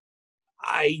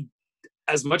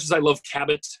 As much as I love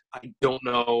Cabot, I don't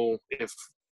know if,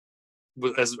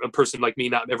 as a person like me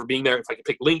not ever being there, if I could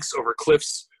pick links over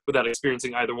cliffs without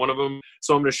experiencing either one of them.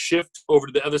 So I'm going to shift over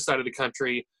to the other side of the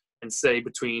country and say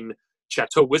between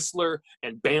Chateau Whistler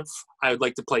and Banff, I would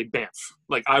like to play Banff.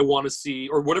 Like, I want to see,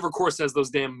 or whatever course has those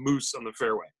damn moose on the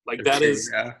fairway. Like, that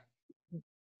is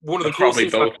one of the coolest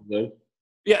things. Both of them.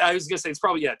 Yeah, I was going to say, it's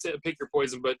probably, pick your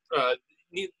poison. But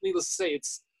needless to say,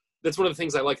 that's one of the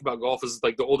things I like about golf is,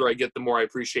 like, the older I get, the more I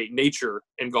appreciate nature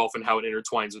and golf and how it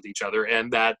intertwines with each other. And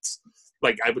that's,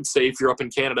 like, I would say if you're up in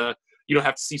Canada, you don't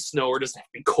have to see snow or it doesn't have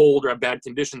to be cold or have bad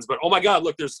conditions. But, oh, my God,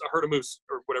 look, there's a herd of moose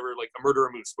or whatever, like a murder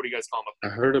of moose. What do you guys call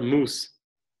them? A herd of moose.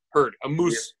 A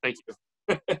moose. Yeah. Thank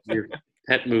you. Your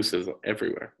pet mooses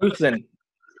everywhere. Moosin,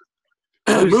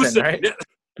 right? Yeah.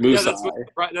 Moose that's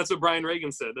what Brian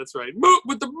Reagan said. That's right.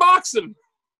 With the boxing.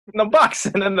 The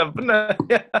boxing and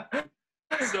the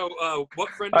So, what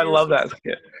friend? I love that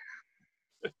skit.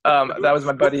 That was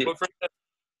my buddy. What friend?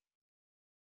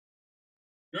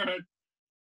 Go ahead.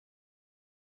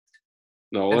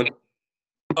 Nolan.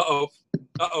 Oh.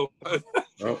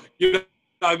 You know,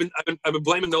 I've been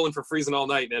blaming Nolan for freezing all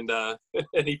night, and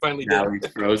he finally did. Now he's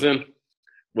frozen.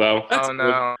 Well. Oh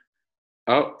no.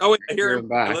 Oh wait, I hear him.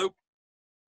 Back. Hello.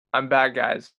 I'm back,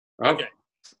 guys. Okay.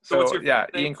 So what's your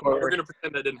Ian Coyer. We're gonna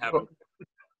pretend that didn't happen.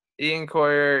 Ian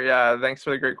Coyer, yeah, thanks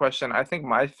for the great question. I think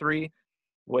my three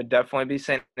would definitely be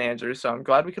St. Andrews, so I'm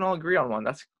glad we can all agree on one.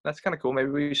 That's kind of cool. Maybe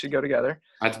we should go together.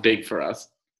 That's big for us.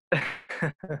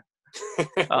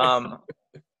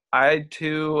 I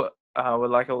too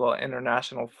would like a little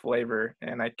international flavor,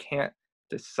 and I can't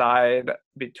decide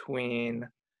between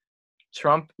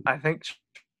Trump. I think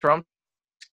Trump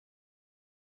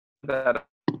that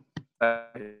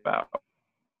about.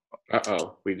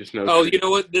 We just know. Oh, you know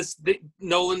what?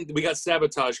 Nolan, we got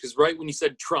sabotaged because right when you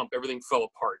said Trump, everything fell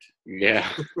apart.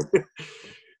 Yeah.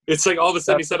 It's like all of a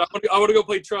sudden he said, I want to go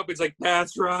play Trump. It's like,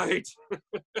 that's right.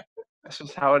 That's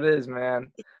just how it is,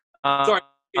 man. Sorry.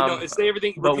 Say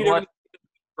everything. Repeat everything.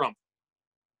 Trump.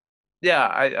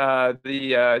 Yeah,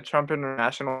 the Trump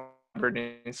International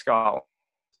in Scotland.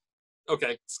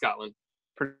 Okay, Scotland.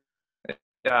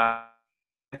 Yeah,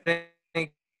 I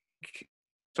think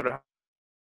sort of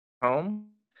home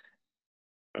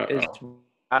is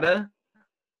Nevada.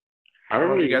 How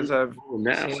are you guys have seen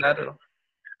that?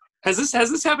 Has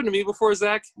this happened to me before,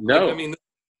 Zach? No. Like, I mean,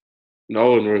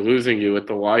 no, and we're losing you with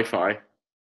the Wi-Fi.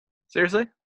 Seriously?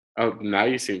 Oh, now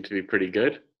you seem to be pretty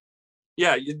good.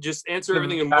 Yeah, you just answer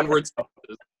everything in one word.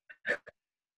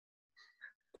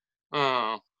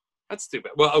 Oh, that's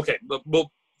stupid. Well, okay.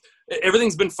 Well,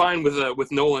 everything's been fine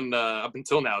with Nolan up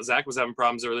until now. Zach was having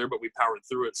problems earlier, but we powered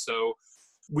through it. So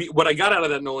what I got out of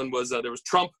that, Nolan, was there was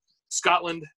Trump,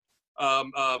 Scotland,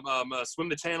 Swim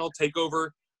the Channel, Takeover,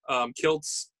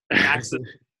 Kilts, Axis.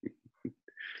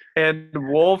 And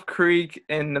Wolf Creek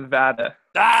in Nevada.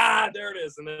 There it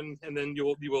is. And then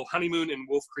you will honeymoon in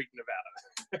Wolf Creek,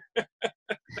 Nevada.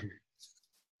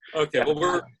 Okay,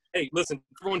 well hey, listen,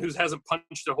 everyone who hasn't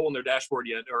punched a hole in their dashboard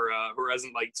yet, or who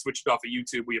hasn't like switched off of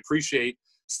YouTube, we appreciate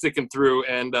sticking through,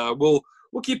 and we'll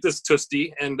keep this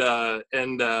tusty, and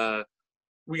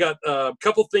we got a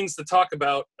couple things to talk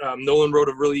about. Nolan wrote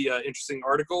a really interesting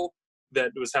article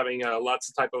that was having lots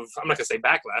of type of, I'm not gonna say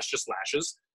backlash, just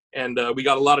lashes, and we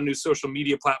got a lot of new social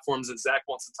media platforms that Zach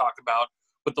wants to talk about.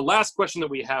 But the last question that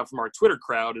we have from our Twitter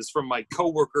crowd is from my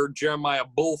coworker Jeremiah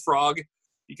Bullfrog.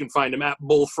 You can find him at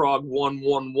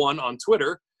Bullfrog111 on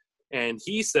Twitter. And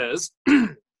he says,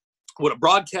 would a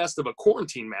broadcast of a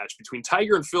quarantine match between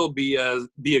Tiger and Phil be a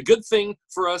good thing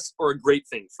for us or a great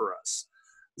thing for us?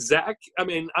 Zach, I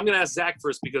mean, I'm going to ask Zach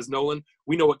first because, Nolan,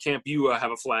 we know what camp you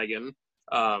have a flag in.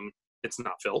 It's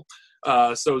not Phil.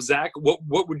 So, Zach,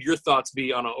 what would your thoughts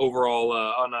be on an overall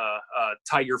on a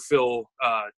Tiger-Phil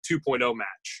 2.0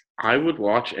 match? I would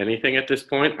watch anything at this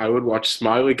point. I would watch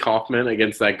Smiley Kaufman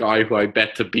against that guy who I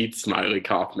bet to beat Smiley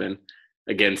Kaufman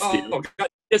against you. Oh, God.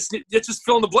 It's just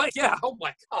fill in the blank. Yeah. Oh,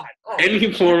 my God. Oh,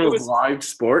 any form of live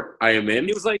sport, I am in.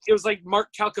 It was like Mark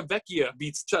Calcavecchia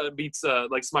beats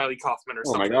like Smiley Kaufman or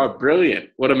something. Oh, my God.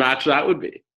 Brilliant. What a match that would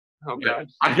be. Oh, God.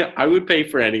 I would pay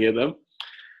for any of them.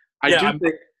 I do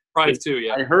think surprised too.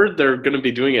 Yeah. I heard they're going to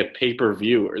be doing it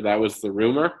pay-per-view, or that was the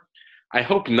rumor. I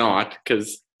hope not,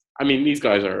 because I mean these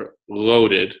guys are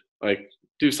loaded. Like,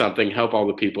 do something, help all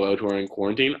the people out who are in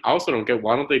quarantine. I also don't get,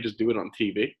 why don't they just do it on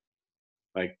TV,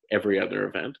 like every other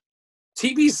event?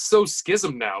 TV's so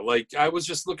schism now. Like, I was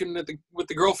just looking at with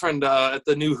the girlfriend at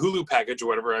the new Hulu package or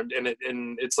whatever, and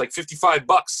it's like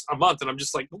 $55 a month, and I'm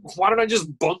just like, why don't I just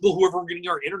bundle whoever we're getting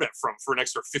our internet from for an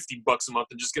extra $50 a month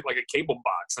and just get like a cable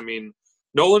box? I mean,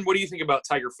 Nolan, what do you think about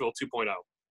Tiger Phil 2.0?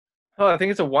 Oh, I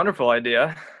think it's a wonderful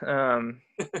idea.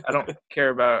 I don't care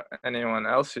about anyone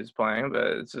else who's playing, but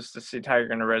it's just to see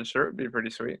Tiger in a red shirt would be pretty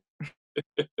sweet.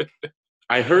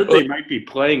 I heard they might be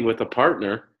playing with a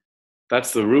partner.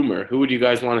 That's the rumor. Who would you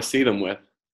guys want to see them with?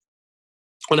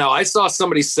 Well, now I saw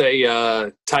somebody say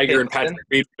Tiger and Mickelson. Patrick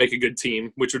Reed make a good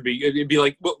team, which would be, it'd be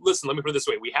like, well, listen, let me put it this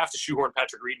way: we have to shoehorn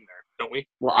Patrick Reed in there, don't we?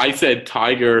 Well, I said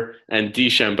Tiger and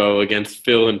DeChambeau against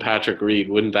Phil and Patrick Reed.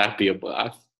 Wouldn't that be a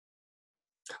blast?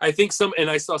 I think and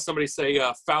I saw somebody say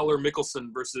Fowler Mickelson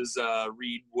versus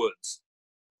Reed Woods.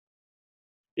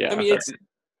 Yeah. I mean, it's,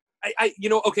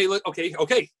 okay,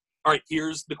 okay. All right,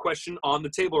 here's the question on the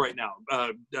table right now.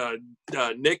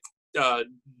 Nick,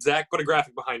 Zach, put a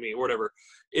graphic behind me or whatever.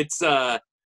 It's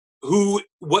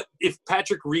what if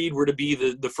Patrick Reed were to be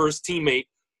the first teammate,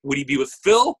 would he be with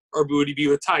Phil or would he be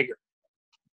with Tiger?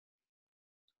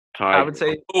 Tiger. I would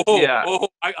say,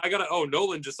 I gotta. Oh,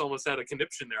 Nolan just almost had a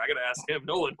conniption there. I gotta ask him.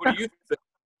 Nolan, what do you think?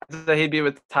 that he'd be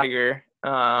with Tiger.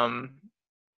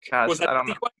 Gosh, Was that I don't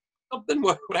know. something?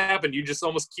 What happened? You just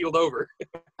almost keeled over.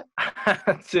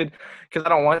 Dude, because I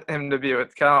don't want him to be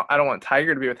with. I don't want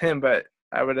Tiger to be with him, but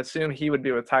I would assume he would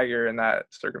be with Tiger in that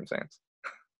circumstance.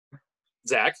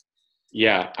 Zach?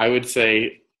 Yeah, I would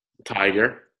say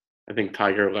Tiger. I think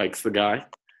Tiger likes the guy,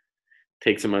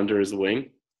 takes him under his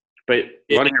wing. But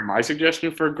you want to hear my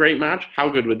suggestion for a great match? How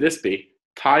good would this be?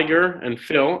 Tiger and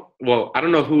Phil. Well, I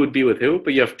don't know who would be with who,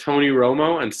 but you have Tony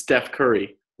Romo and Steph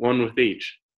Curry, one with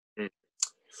each.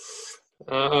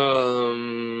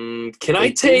 Can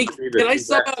I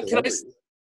sub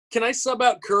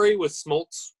out Curry with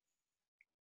Smoltz?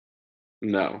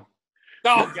 No.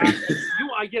 Oh, God.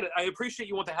 I get it. I appreciate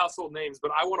you want the household names,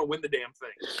 but I want to win the damn thing.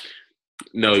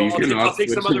 No, So you cannot. I'll take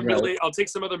some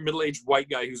other middle-aged white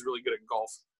guy who's really good at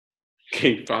golf.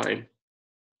 Okay, fine.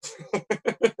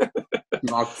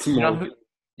 Not small.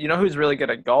 You know who's really good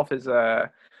at golf is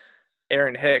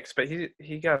Aaron Hicks, but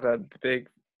he got a big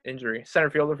injury. Center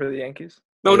fielder for the Yankees.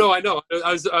 No, I know.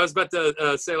 I was about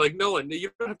to say, like, Nolan, you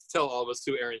don't have to tell all of us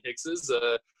who Aaron Hicks is.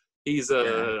 He's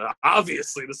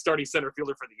obviously the starting center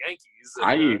fielder for the Yankees.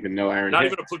 I even know Aaron Not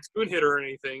Hicks. even a platoon hitter or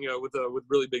anything with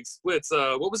really big splits.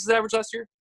 What was his average last year?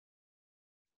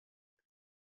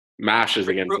 Mashes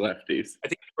against lefties. I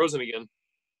think he's frozen again.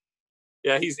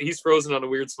 Yeah, he's frozen on a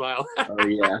weird smile. Oh,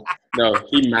 yeah. No,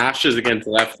 he mashes against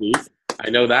lefties. I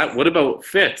know that. What about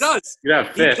Fitz? He does. You have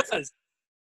Fitz. He does.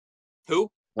 Who?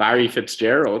 Larry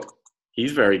Fitzgerald.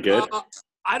 He's very good.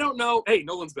 I don't know. Hey,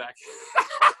 Nolan's back.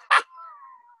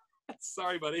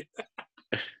 Sorry, buddy.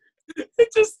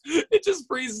 It just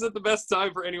freezes at the best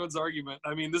time for anyone's argument.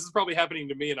 I mean, this is probably happening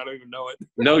to me, and I don't even know it.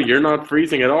 No, you're not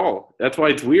freezing at all. That's why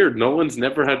it's weird. Nolan's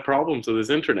never had problems with his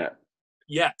internet.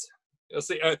 Yet. I'll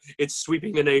say it's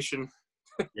sweeping the nation.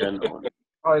 Yeah, Nolan.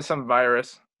 Probably some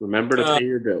virus. Remember to pay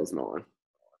your bills, Nolan.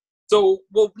 So,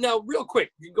 well, now, real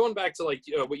quick, going back to like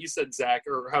what you said, Zach,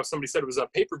 or how somebody said it was a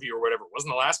pay-per-view or whatever. Wasn't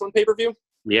the last one pay-per-view?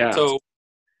 Yeah. So,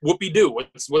 whoopee-doo.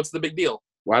 What's the big deal?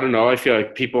 Well, I don't know. I feel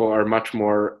like people are much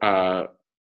more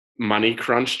money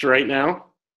crunched right now,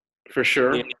 for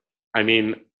sure. Yeah. I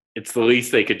mean, it's the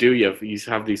least they could do. You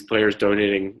have these players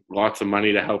donating lots of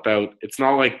money to help out. It's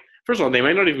not like, first of all, they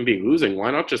might not even be losing.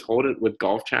 Why not just hold it with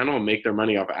Golf Channel and make their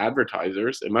money off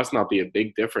advertisers? It must not be a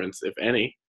big difference, if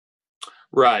any.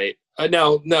 Right.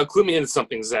 Now, clue me into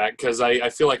something, Zach, because I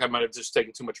feel like I might have just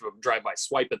taken too much of a drive-by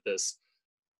swipe at this.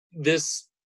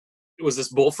 Was this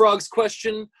Bullfrog's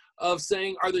question of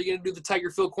saying, are they going to do the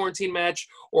Tiger Phil quarantine match?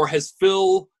 Or has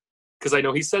Phil, because I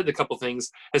know he said a couple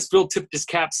things, has Phil tipped his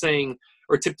cap saying,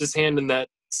 or tipped his hand in that,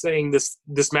 saying this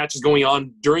match is going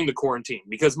on during the quarantine?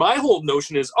 Because my whole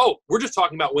notion is, we're just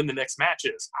talking about when the next match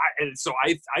is.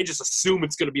 I just assume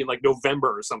it's going to be in like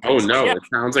November or something. Oh, so, no. yeah. It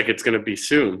sounds like it's going to be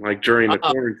soon, like during the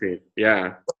quarantine.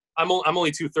 Yeah. I'm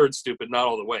only 2/3 stupid, not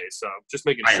all the way. So just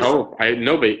making sure. I hope. I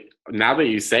know, but now that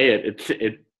you say it,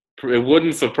 it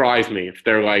wouldn't surprise me if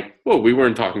they're like, well, we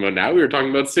weren't talking about now. We were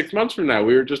talking about 6 months from now.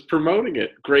 We were just promoting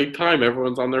it. Great time.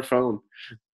 Everyone's on their phone.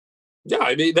 Yeah,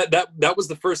 I mean, that was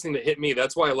the first thing that hit me.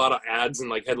 That's why a lot of ads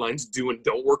and like headlines do and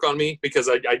don't work on me, because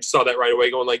I saw that right away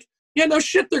going like, yeah, no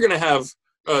shit, they're going to have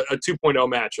a 2.0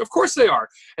 match. Of course they are.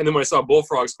 And then when I saw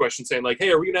Bullfrog's question saying like,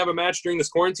 hey, are we going to have a match during this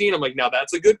quarantine? I'm like, now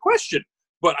that's a good question.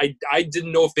 But I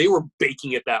didn't know if they were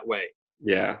baking it that way.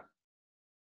 Yeah.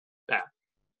 Yeah.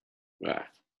 Yeah.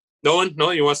 Nolan,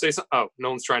 you want to say something? Oh,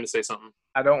 Nolan's trying to say something.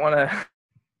 I don't want to.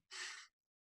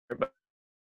 But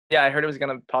yeah, I heard it was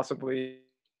going to possibly.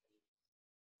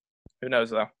 Who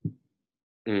knows, though?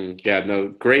 Yeah, no,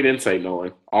 great insight,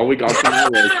 Nolan. All we got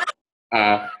from you is,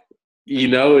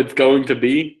 it's going to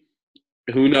be.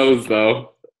 Who knows,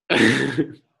 though?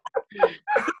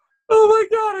 Oh my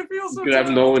God, I feel so We could have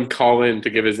terrible. Nolan call in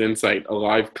to give his insight, a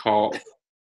live call.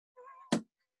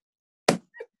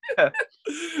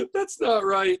 That's not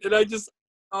right. And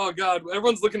oh God,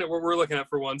 everyone's looking at what we're looking at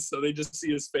for once, so they just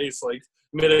see his face like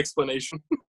mid-explanation.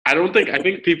 I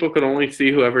think people could only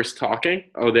see whoever's talking.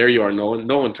 Oh, there you are, Nolan.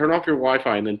 Nolan, turn off your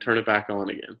Wi-Fi and then turn it back on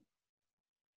again.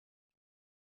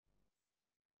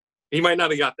 He might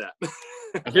not have got that.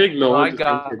 I feel like Nolan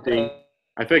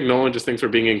I think Nolan just thinks we're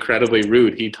being incredibly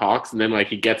rude. He talks and then like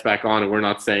he gets back on and we're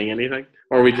not saying anything,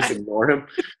 or we just ignore him.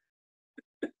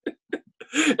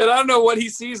 And I don't know what he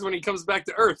sees when he comes back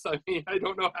to Earth. I mean, I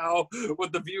don't know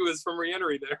what the view is from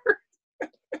re-entry there.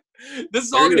 This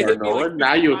is all going to hit me. Nolan.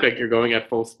 Now you look like you're going at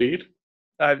full speed.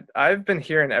 I've been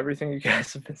hearing everything you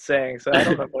guys have been saying, so I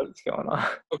don't know what's going on.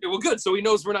 Okay, well, good. So he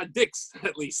knows we're not dicks,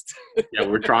 at least. Yeah,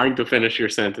 we're trying to finish your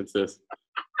sentences.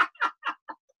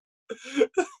 So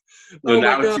Oh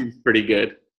now my it God. seems pretty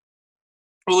good.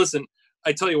 Well, listen,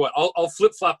 I tell you what, I'll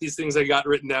flip-flop these things I got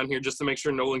written down here just to make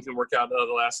sure Nolan can work out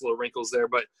the last little wrinkles there.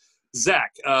 But,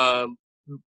 Zach, but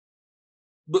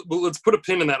let's put a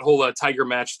pin in that whole Tiger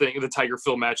match thing, the Tiger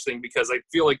Phil match thing, because I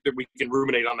feel like that we can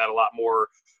ruminate on that a lot more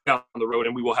down the road,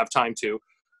 and we will have time to.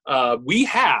 We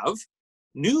have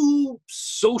new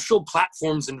social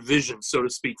platforms and visions, so to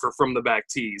speak, for From the Back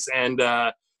Tees. And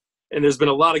there's been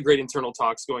a lot of great internal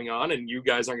talks going on, and you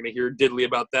guys aren't going to hear diddly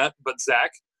about that. But, Zach,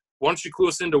 why don't you clue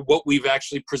us into what we've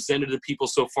actually presented to people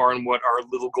so far and what our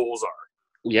little goals are?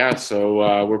 Yeah,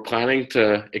 so we're planning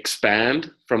to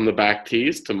expand From the Back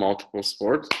Tees to multiple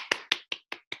sports.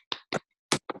 A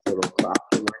little clap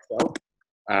for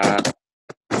myself.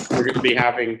 We're going to be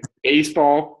having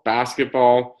baseball,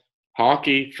 basketball,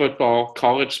 hockey, football,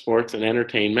 college sports, and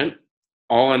entertainment,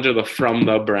 all under the From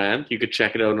the brand. You could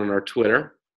check it out on our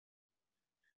Twitter.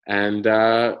 And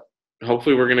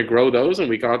hopefully we're going to grow those, and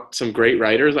we got some great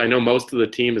writers. I know most of the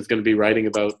team is going to be writing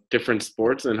about different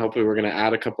sports, and hopefully we're going to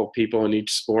add a couple people in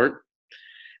each sport.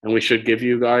 And we should give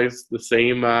you guys the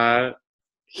same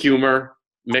humor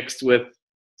mixed with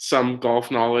some golf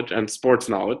knowledge and sports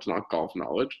knowledge, not golf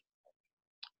knowledge.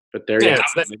 But there you have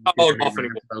it. All golf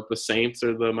anymore. About the Saints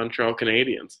or the Montreal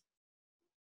Canadiens.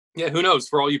 Yeah, who knows?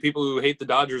 For all you people who hate the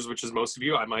Dodgers, which is most of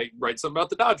you, I might write something about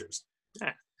the Dodgers.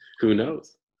 Yeah. Who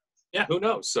knows? Yeah, who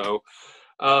knows? So,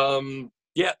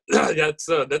 yeah,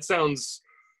 that sounds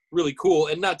really cool.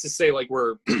 And not to say like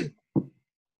we're,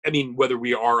 I mean, whether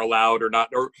we are allowed or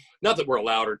not that we're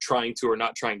allowed or trying to or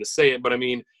not trying to say it, but I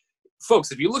mean,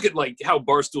 folks, if you look at like how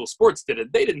Barstool Sports did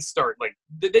it, they didn't start like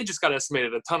they just got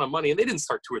estimated a ton of money, and they didn't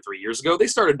start 2 or 3 years ago. They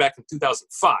started back in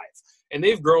 2005, and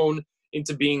they've grown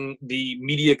into being the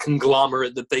media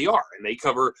conglomerate that they are. And they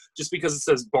cover, just because it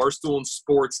says Barstool and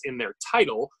Sports in their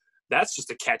title, that's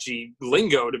just a catchy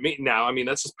lingo to me now. I mean,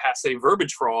 that's just passe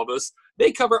verbiage for all of us.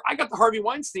 They cover, I got the Harvey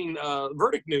Weinstein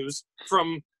verdict news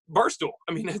from Barstool.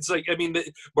 I mean, it's like,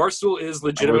 Barstool is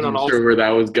legitimate on all. I wasn't sure where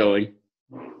that was going.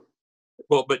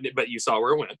 Well, but you saw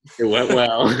where it went. It went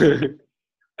well.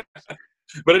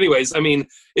 But anyways, I mean,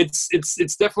 it's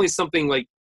definitely something like,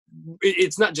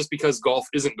 it's not just because golf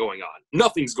isn't going on.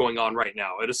 Nothing's going on right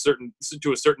now to a certain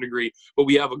degree, but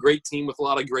we have a great team with a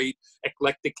lot of great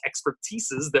eclectic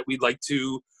expertises that we'd like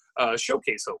to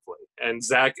showcase, hopefully. And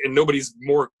Zach, and nobody's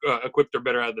more equipped or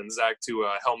better than Zach to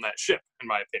helm that ship, in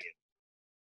my opinion.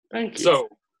 Thank you.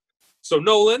 So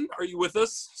Nolan, are you with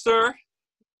us, sir?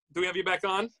 Do we have you back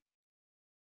on?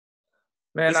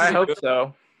 Man, I hope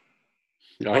so.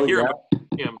 I hear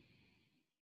him.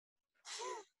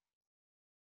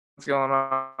 What's going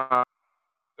on?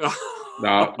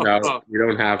 No, we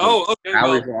don't have him. Oh, okay.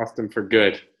 Now we've lost him for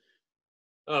good.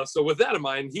 So with that in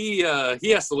mind, he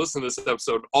has to listen to this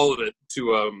episode, all of it,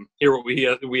 to hear what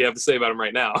we have to say about him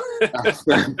right now. That's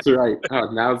right. Oh,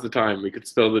 now's the time. We could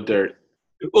spill the dirt.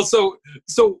 Well, so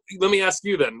let me ask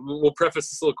you then. We'll preface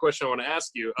this little question I want to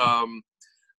ask you.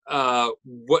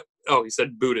 What? Oh, he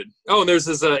said booted. Oh, and there's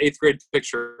his 8th grade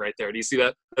picture right there. Do you see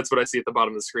that? That's what I see at the bottom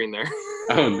of the screen there.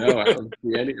 Oh no, I don't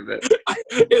see any of it.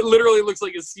 It literally looks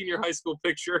like his senior high school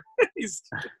picture. He's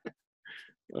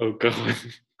Oh, God.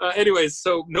 Anyways,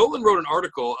 so Nolan wrote an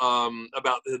article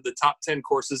about the top 10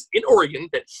 courses in Oregon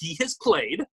that he has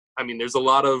played. I mean, there's a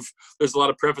lot of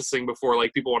prefacing before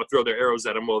like people want to throw their arrows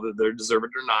at him, whether they deserve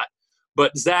it or not.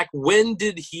 But Zach, when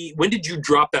did you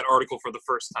drop that article for the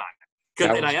first time?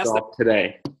 That was dropped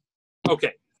today.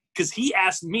 Okay, because he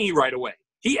asked me right away.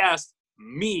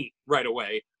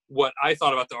 What I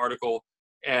thought about the article,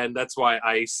 and that's why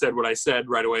I said what I said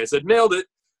right away. I said nailed it,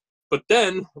 but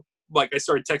then like I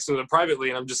started texting them privately,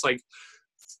 and I'm just like,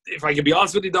 if I can be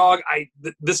honest with you, dog,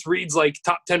 this reads like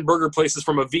top 10 burger places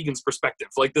from a vegan's perspective.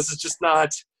 Like this is just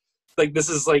not like this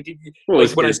is like, well,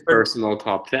 like when I started, personal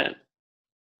top 10.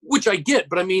 which I get,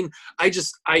 but I mean, I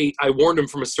warned him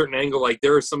from a certain angle. Like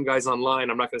there are some guys online,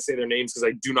 I'm not going to say their names because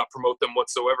I do not promote them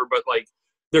whatsoever, but like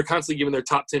they're constantly giving their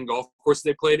top 10 golf courses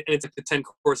they played, and it's like the 10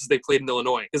 courses they played in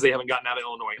Illinois because they haven't gotten out of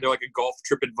Illinois. They're like a golf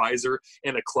trip advisor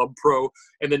and a club pro,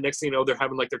 and then next thing you know, they're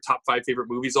having like their top 5 favorite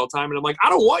movies all time, and I'm like, I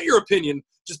don't want your opinion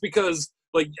just because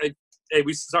like,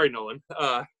 sorry, Nolan.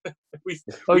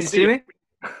 We see me?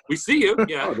 We see you.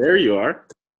 Yeah. Oh, there you are.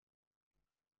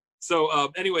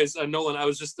 So, anyways, Nolan, I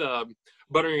was just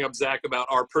buttering up Zach about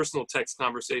our personal text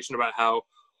conversation about how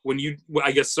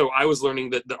I was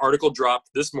learning that the article dropped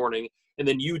this morning, and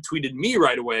then you tweeted me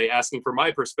right away asking for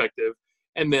my perspective,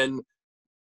 and then,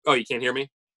 oh, you can't hear me?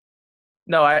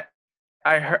 No, I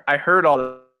heard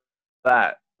all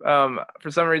that.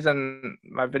 For some reason,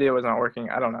 my video was not working.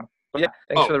 I don't know. But yeah,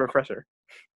 thanks for the refresher.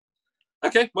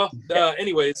 Okay, well,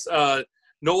 anyways,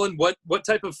 Nolan,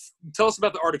 tell us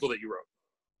about the article that you wrote.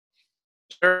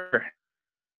 Sure.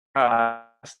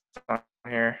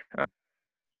 Here.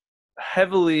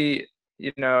 Heavily,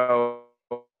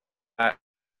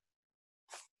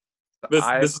 This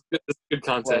is good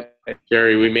content.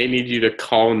 Jerry, we may need you to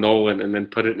call Nolan and then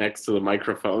put it next to the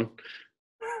microphone.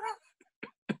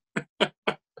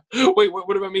 Wait,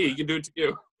 what about me? You can do it to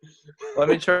you. Let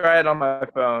me try it on my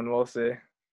phone. We'll see.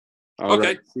 All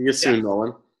right. See you soon,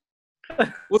 Nolan.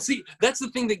 Well, see, that's the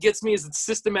thing that gets me is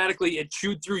it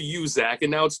chewed through you, Zach, and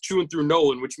now it's chewing through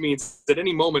Nolan, which means at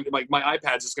any moment, like my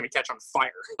iPad's just going to catch on fire.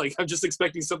 Like I'm just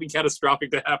expecting something catastrophic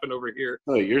to happen over here.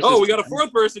 Oh, we got a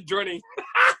fourth person joining.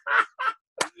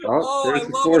 I love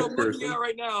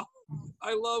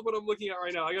what I'm looking at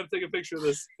right now. I got to take a picture of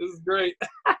this. This is great.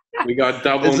 We got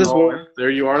double Nolan.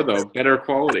 There you are, though. Better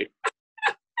quality.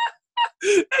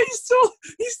 He's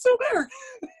still there.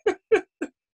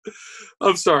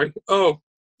 I'm sorry.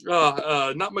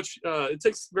 Not much. It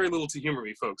takes very little to humor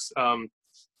me, folks.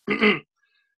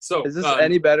 So is this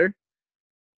any better?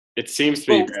 It seems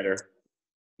to be better.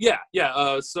 Yeah.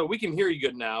 So we can hear you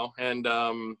good now, and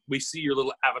we see your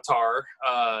little avatar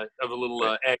of a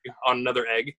little egg on another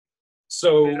egg.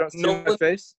 So you don't see my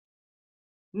face?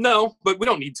 No, but we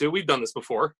don't need to. We've done this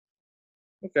before.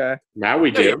 Okay. Now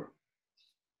we do. Yeah.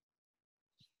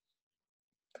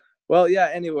 Well, yeah.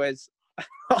 Anyways.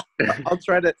 I'll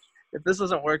try to. If this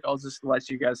doesn't work, I'll just let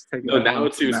you guys take it. No, now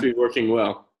it seems to be working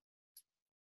well.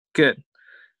 Good.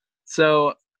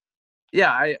 So,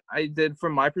 yeah, I did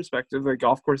from my perspective the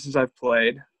golf courses I've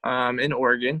played in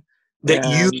Oregon. That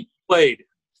you played.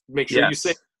 Make sure you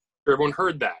say everyone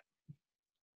heard that.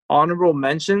 Honorable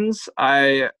mentions.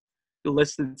 I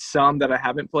listed some that I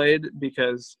haven't played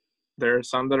because there are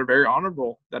some that are very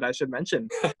honorable that I should mention.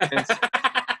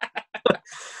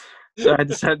 So I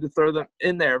decided to throw them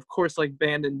in there. Of course, like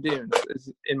Bandon Dunes is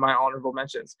in my honorable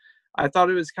mentions. I thought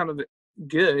it was kind of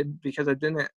good because I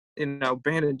didn't,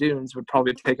 Bandon Dunes would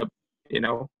probably take up,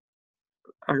 a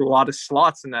lot of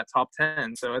slots in that top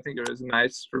 10. So I think it was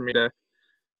nice for me to,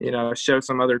 show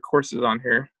some other courses on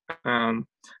here.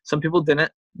 Some people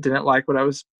didn't like what I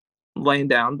was laying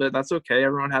down, but that's okay.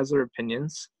 Everyone has their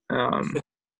opinions. But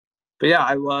yeah,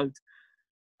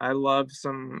 I love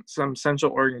some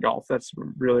Central Oregon golf. That's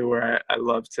really where I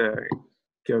love to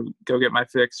go get my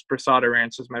fix. Brasada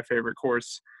Ranch is my favorite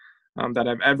course that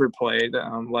I've ever played,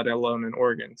 let alone in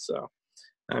Oregon. So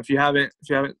if you haven't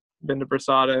been to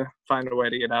Brasada, find a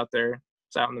way to get out there.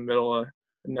 It's out in the middle of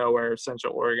nowhere,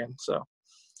 Central Oregon. So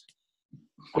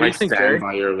I stand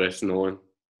by your list, Nolan.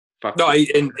 No,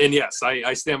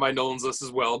 I stand by Nolan's list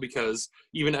as well because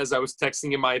even as I was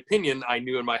texting in my opinion, I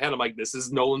knew in my head, I'm like, this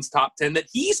is Nolan's top 10 that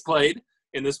he's played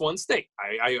in this one state.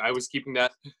 I was keeping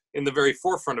that in the very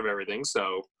forefront of everything.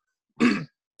 So,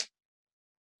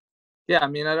 yeah, I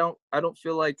mean, I don't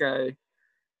feel like I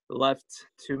left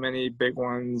too many big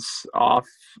ones off.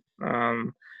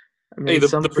 The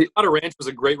Brasada Ranch was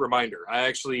a great reminder. I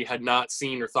actually had not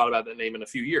seen or thought about that name in a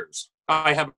few years.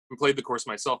 I haven't played the course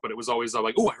myself, but it was always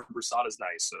like, oh, I heard Brasada's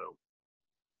nice.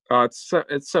 So,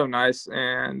 it's so nice,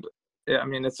 and yeah, I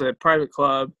mean, it's a private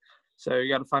club, So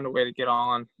you got to find a way to get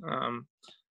on.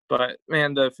 But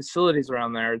man, the facilities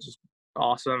around there are just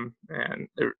awesome, and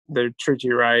they treat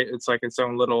you right. It's like its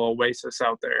own little oasis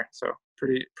out there. So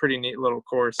pretty neat little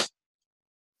course.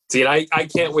 See, and I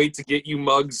can't wait to get you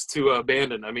mugs to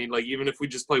abandon. I mean, like, even if we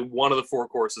just play one of the 4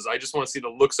 courses, I just want to see the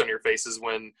looks on your faces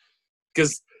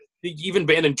because even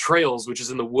Bandon Trails, which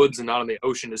is in the woods and not on the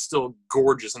ocean, is still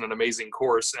gorgeous and an amazing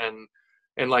course.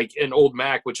 And like in Old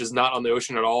Mac, which is not on the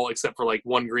ocean at all, except for like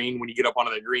one green. When you get up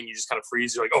onto that green, you just kind of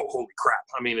freeze. You're like, oh, holy crap.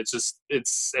 I mean,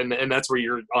 and that's where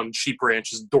you're on Sheep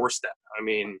Ranch's doorstep. I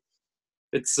mean,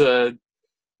 it's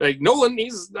like Nolan,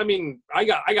 I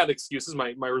got excuses.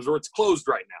 My resort's closed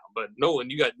right now, but Nolan,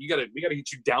 we gotta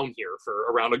get you down here for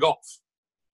a round of golf.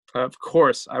 Of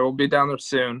course, I will be down there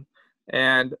soon.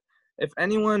 And if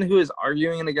anyone who is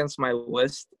arguing against my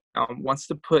list wants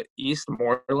to put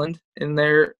Eastmoreland in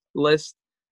their list,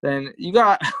 then you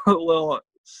got a little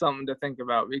something to think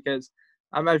about, because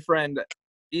my friend,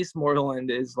 Eastmoreland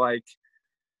is like,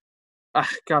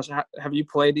 gosh, have you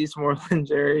played Eastmoreland,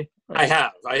 Jerry? I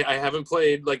have. I haven't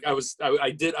played. Like I was on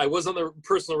the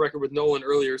personal record with Nolan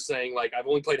earlier saying, like, I've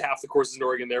only played half the courses in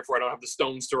Oregon, therefore I don't have the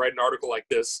stones to write an article like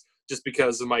this, just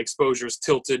because of my exposure is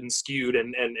tilted and skewed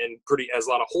and pretty has a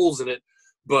lot of holes in it.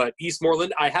 But Eastmoreland,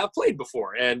 I have played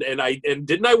before, and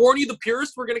didn't I warn you the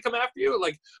purists were going to come after you?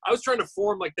 Like, I was trying to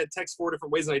form like that text 4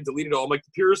 different ways, and I deleted all. I'm like,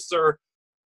 the purists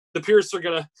are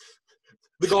gonna.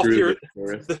 The golf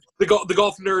the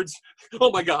golf nerds.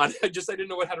 Oh my God! I didn't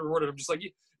know how to word it. I'm just like,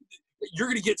 you're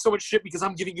gonna get so much shit because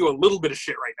I'm giving you a little bit of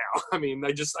shit right now. I mean,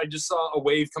 I just saw a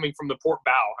wave coming from the port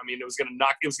bow. I mean, it was gonna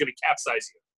capsize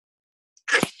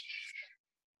you.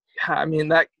 Yeah, I mean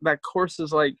that course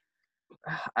is like,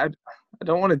 I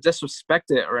don't want to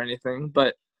disrespect it or anything,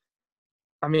 but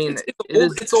I mean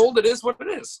it's old. It is what it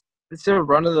is. It's a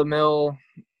run of the mill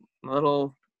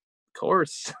little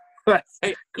course.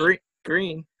 Hey,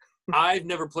 green. I've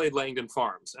never played Langdon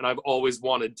Farms, and I've always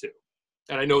wanted to.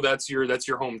 And I know that's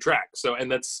your home track. So,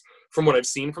 and that's from what I've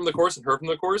seen from the course and heard from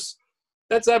the course,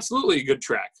 that's absolutely a good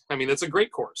track. I mean, that's a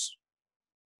great course.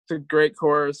 It's a great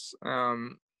course.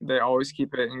 They always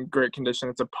keep it in great condition.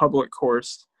 It's a public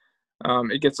course.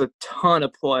 It gets a ton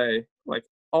of play like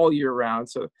all year round.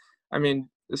 So, I mean,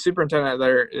 the superintendent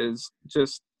there is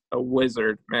just a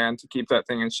wizard, man, to keep that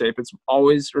thing in shape. It's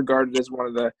always regarded as one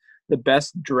of the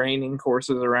best draining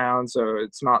courses around, so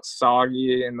it's not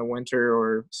soggy in the winter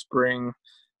or spring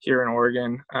here in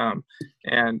Oregon.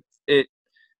 And it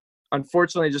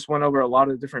unfortunately just went over a lot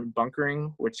of different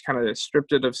bunkering, which kind of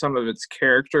stripped it of some of its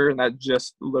character, and that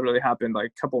just literally happened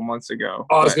like a couple months ago.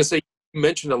 Oh, I was going to say, you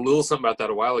mentioned a little something about that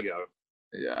a while ago.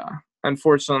 Yeah.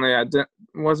 Unfortunately, I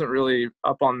wasn't really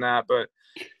up on that, but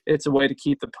it's a way to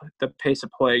keep the pace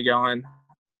of play going.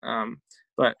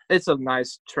 But it's a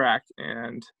nice track,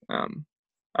 and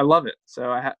I love it.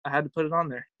 So I had to put it on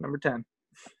there, number 10.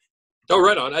 Oh,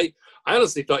 right on. I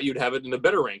honestly thought you'd have it in a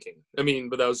better ranking. I mean,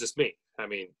 but that was just me. I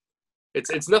mean,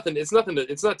 it's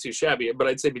not too shabby. But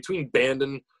I'd say between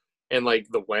Bandon and like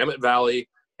the Willamette Valley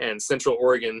and Central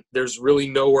Oregon, there's really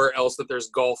nowhere else that there's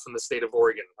golf in the state of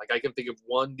Oregon. Like, I can think of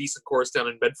one decent course down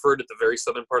in Bedford at the very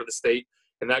southern part of the state.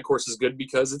 And that course is good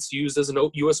because it's used as an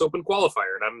U.S. Open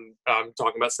qualifier. And I'm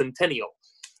talking about Centennial.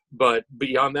 But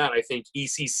beyond that, I think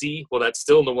ECC, well, that's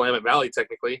still in the Willamette Valley,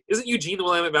 technically. Isn't Eugene the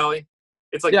Willamette Valley?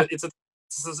 It's like, yeah.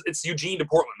 It's Eugene to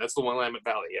Portland. That's the Willamette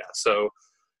Valley, yeah. So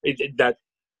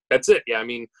that's it. Yeah, I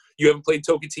mean, you haven't played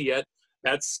Tokatee yet.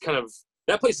 That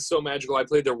place is so magical. I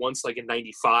played there once, like in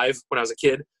 95 when I was a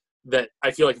kid, that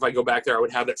I feel like if I go back there, I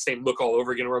would have that same look all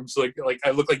over again, where I'm just like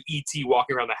I look like E.T.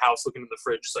 walking around the house looking in the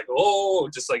fridge, just like, oh,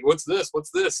 just like, what's this?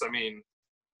 I mean,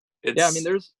 yeah, I mean,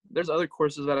 there's other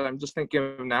courses that I'm just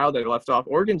thinking of now that I left off.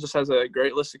 Oregon just has a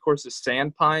great list of courses.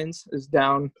 Sand Pines is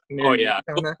down near. Oh yeah,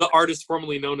 the artist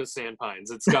formerly known as Sand Pines.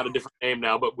 It's got a different name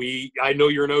now, but I know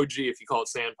you're an OG if you call it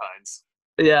Sand Pines.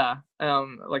 Yeah,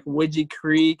 like Widgie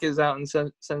Creek is out in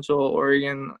Central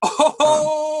Oregon.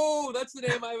 Oh, that's the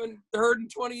name I haven't heard in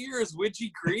 20 years.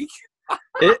 Widgie Creek.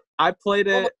 I played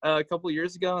it a couple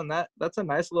years ago, and that's a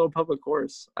nice little public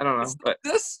course. I don't know, but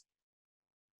this.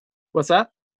 What's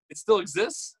that? It still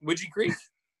exists, Widgie Creek.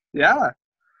 Yeah.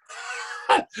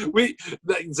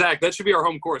 Zach, that should be our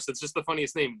home course. That's just the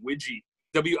funniest name, Widgie.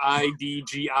 Widgi,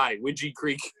 Widgie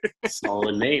Creek.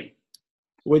 Solid name.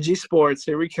 Widgie Sports,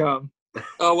 here we come.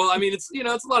 Oh well, I mean, it's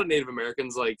a lot of Native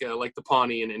Americans like the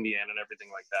Pawnee and Indiana and everything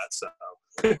like that. So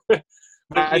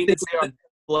I think we are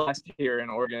blessed here in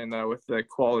Oregon though with the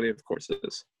quality of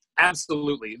courses.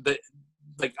 Absolutely.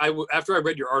 After I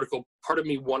read your article, part of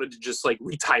me wanted to just like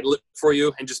retitle it for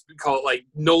you and just call it like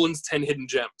Nolan's 10 Hidden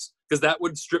Gems, because that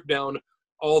would strip down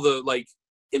all the like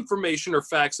information or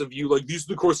facts of you, like, these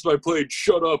are the courses I played,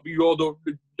 shut up, you all don't,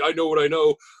 I know what I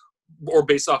know, or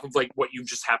based off of, like, what you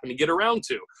just happen to get around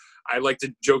to. I like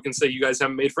to joke and say you guys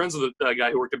haven't made friends with the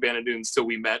guy who worked at Bandon Dunes till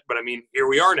we met, but I mean, here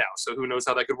we are now, so who knows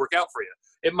how that could work out for you.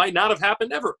 It might not have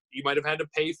happened ever. You might have had to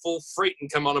pay full freight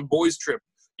and come on a boys trip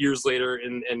years later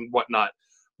and whatnot.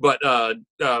 But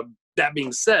that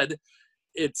being said,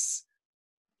 it's,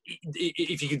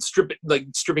 if you could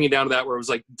stripping it down to that, where it was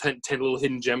like 10 little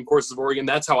hidden gem courses of Oregon,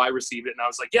 that's how I received it. And I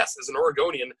was like, yes, as an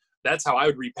Oregonian, that's how I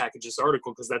would repackage this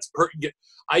article, because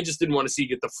I just didn't want to see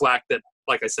get the flack that,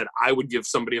 like I said, I would give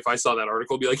somebody if I saw that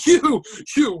article, be like, you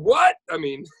what? I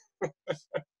mean,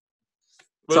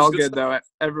 it's all good though.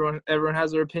 Everyone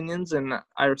has their opinions, and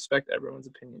I respect everyone's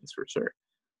opinions for sure.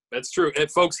 That's true. And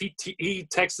folks, he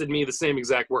texted me the same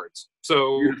exact words.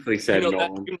 So beautifully said,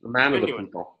 Nolan. The man of the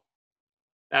people.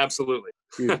 Absolutely.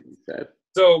 Beautifully said.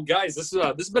 So, guys, this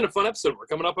has been a fun episode. We're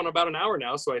coming up on about an hour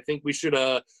now, so I think we should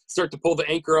start to pull the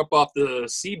anchor up off the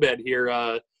seabed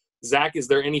here. Zach, is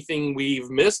there anything we've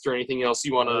missed or anything else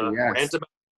you want to rant about?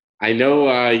 I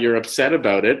know you're upset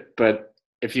about it, but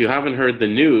if you haven't heard the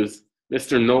news,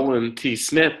 Mr. Nolan T.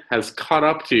 Smith has caught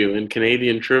up to you in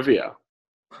Canadian trivia.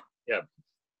 Yeah.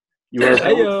 You are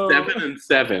both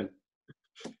 7-7.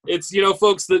 It's,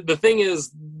 folks, the thing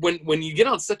is, when you get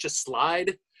on such a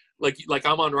slide, like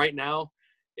I'm on right now,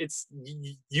 it's,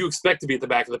 you expect to be at the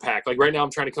back of the pack. Like right now,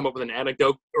 I'm trying to come up with an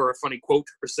anecdote or a funny quote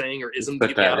or saying or ism to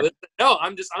get me out of it. No,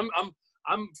 I'm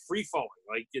free falling.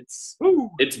 Like it's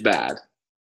bad.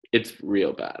 It's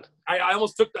real bad. I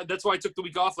almost took that. That's why I took the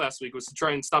week off last week, was to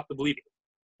try and stop the bleeding.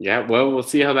 Yeah, well, we'll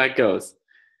see how that goes.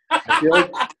 I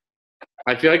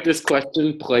feel like this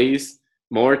question plays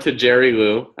more to Jerry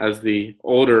Lou as the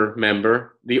oldest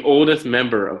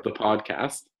member of the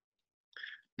podcast.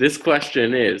 This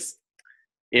question is,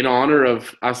 in honor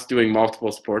of us doing multiple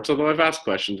sports, although I've asked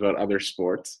questions about other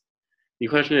sports. The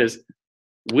question is,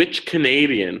 which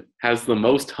Canadian has the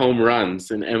most home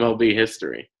runs in MLB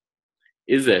history?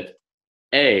 Is it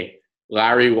A,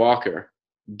 Larry Walker,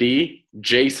 B,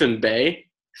 Jason Bay,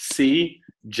 C,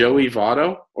 Joey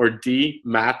Votto, or D,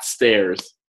 Matt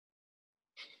Stairs?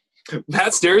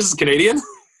 Matt Stairs is Canadian?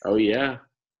 Oh, yeah.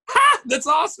 Ha! That's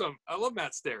awesome. I love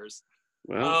Matt Stairs.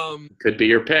 Well, could be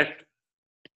your pick.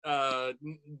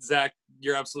 Zach,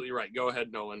 you're absolutely right. Go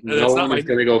ahead, Nolan. Nolan is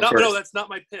going to go first. No, that's not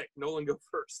my pick. Nolan, go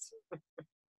first.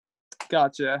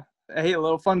 Gotcha. Hey, a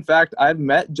little fun fact. I've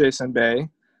met Jason Bay.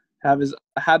 Had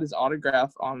his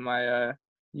autograph on my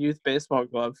youth baseball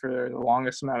glove for the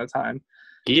longest amount of time.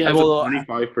 He has a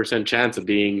 25% chance of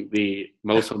being the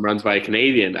most home runs by a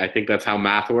Canadian. I think that's how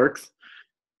math works.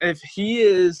 If he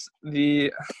is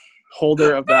the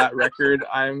holder of that record,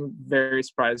 I'm very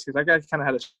surprised, because that guy kind of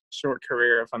had a short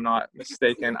career, if I'm not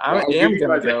mistaken. I am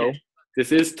going to go.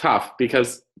 This is tough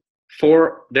because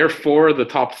they're four of the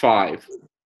top five.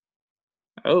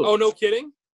 Oh, no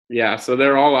kidding? Yeah, so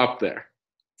they're all up there.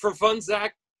 For fun,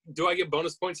 Zach, do I get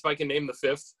bonus points if I can name the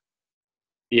fifth?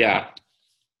 Yeah.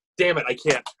 Damn it, I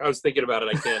can't. I was thinking about it.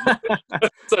 I can't.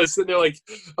 So I was sitting there like,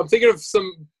 I'm thinking of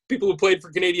some people who played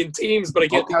for Canadian teams, but I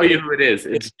can't. I'll tell you who it is.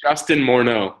 It's Justin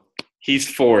Morneau. He's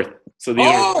fourth. So these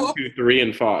are 1, 2, 3,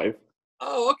 and 5.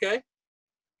 Oh, okay.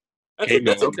 That's a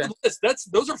good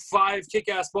list. Those are 5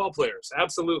 kick-ass ball players.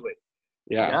 Absolutely.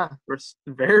 Yeah.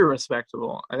 Very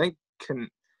respectable. I think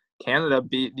Canada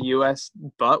beat the U.S.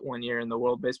 butt one year in the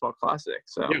World Baseball Classic.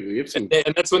 So yeah, we have some...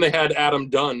 and that's when they had Adam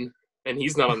Dunn, and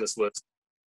he's not on this list.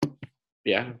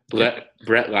 Yeah,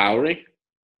 Brett Lowry,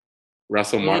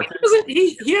 Russell Martin.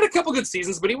 He had a couple good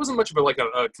seasons, but he wasn't much of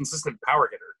a consistent power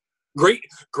hitter. Great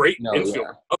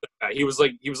infielder. Yeah. He was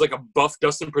like a buff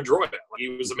Dustin Pedroia. He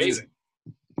was amazing.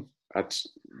 That's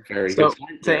very good.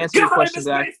 To answer your question,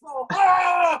 Zach.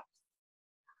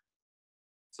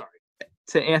 Sorry.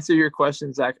 To answer your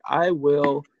question, Zach, I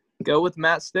will go with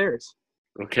Matt Stairs.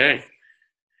 Okay.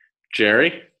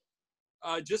 Jerry?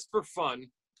 Just for fun,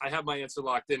 I have my answer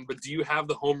locked in, but do you have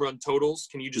the home run totals?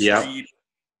 Can you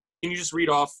just read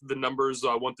off the numbers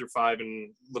 1 through 5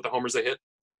 and what the homers they hit?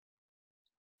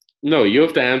 No, you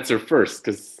have to answer first,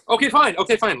 because. Okay, fine.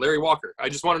 Larry Walker. I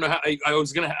just want to know how. I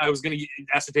was gonna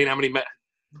ascertain how many met.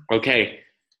 Okay,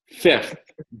 5th,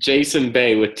 Jason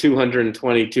Bay with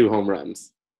 222 home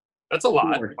runs. That's a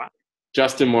lot. Wow.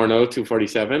 Justin Morneau,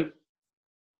 247.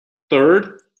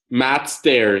 3rd, Matt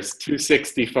Stairs,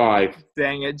 265.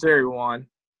 Dang it, Jerry won.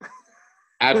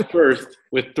 At first,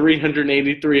 with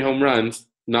 383 home runs,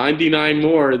 99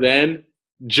 more than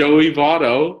Joey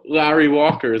Votto. Larry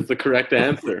Walker is the correct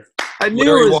answer. I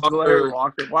knew it was Larry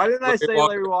Walker. Why didn't I say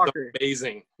Larry Walker?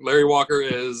 Amazing. Larry Walker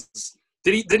is.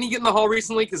 Didn't he get in the Hall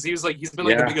recently? Because he's been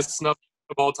the biggest snuff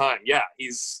of all time. Yeah,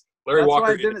 he's Larry That's Walker.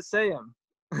 why I didn't say him.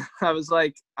 I was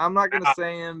like, I'm not gonna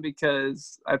say him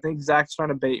because I think Zach's trying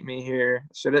to bait me here.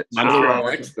 Should it? I'm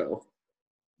sure X though.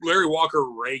 Larry Walker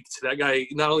raked that guy.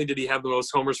 Not only did he have the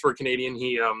most homers for a Canadian,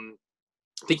 he I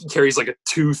think he carries like a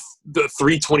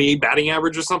 328 batting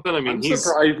average or something. I mean, I'm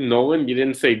surprised, Nolan, you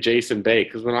didn't say Jason Bay,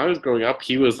 because when I was growing up,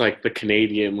 he was like the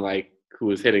Canadian who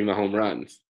was hitting the home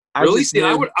runs. Really? See,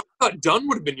 I thought Dunn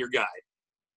would have been your guy.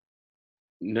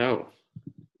 No.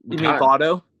 You mean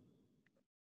Votto?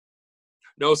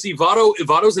 No, see,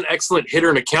 Votto's an excellent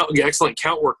hitter and excellent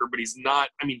count worker, but he's not.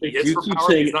 I mean, he hits you for keep power.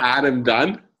 saying Adam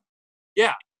Dunn?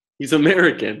 Yeah. He's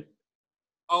American.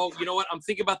 Oh, you know what? I'm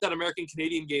thinking about that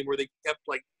American-Canadian game where they kept,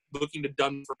 looking to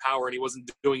Dunn for power, and he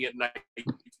wasn't doing it, and I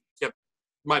kept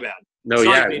 – my bad. No, sorry,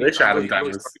 yeah, I Canadian. wish Adam Dunn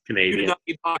was Canadian. You did not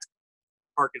need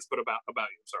Marcus, but about you.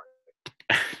 Sorry.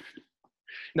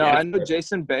 No, I know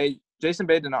Jason Bay. Jason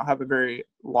Bay did not have a very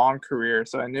long career,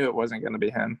 so I knew it wasn't going to be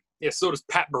him. Yeah, so does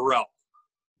Pat Burrell.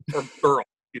 Or Burrell.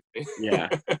 Yeah.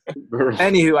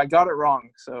 Anywho, I got it wrong,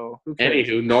 so who cares?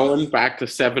 Anywho, Nolan back to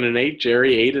 7 and 8,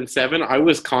 Jerry 8 and 7. I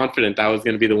was confident that was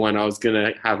going to be the one I was going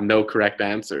to have no correct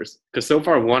answers, because so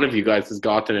far one of you guys has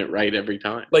gotten it right every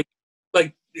time. With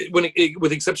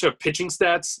the exception of pitching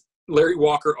stats, Larry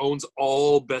Walker owns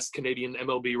all best Canadian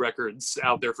MLB records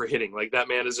out there for hitting. Like, that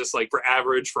man is just for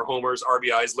average, for homers,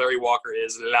 RBIs. Larry Walker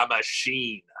is la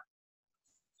machine.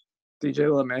 DJ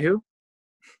LeMahieu?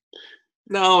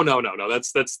 No.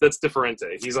 That's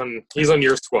Differente. He's on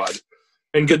your squad,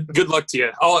 and good luck to you.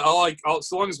 I'll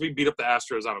so long as we beat up the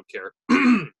Astros, I don't care.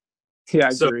 Yeah,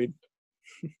 agreed.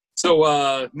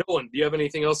 So, Nolan, do you have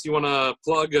anything else you want to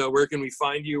plug? Where can we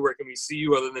find you? Where can we see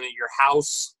you other than at your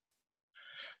house?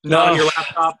 Not on your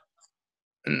laptop?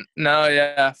 No,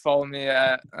 yeah. Follow me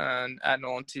at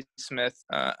Nolan T. Smith.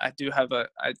 I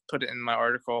put it in my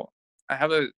article. I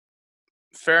have a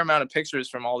fair amount of pictures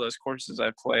from all those courses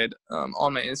I played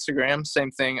on my Instagram.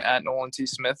 Same thing at Nolan T.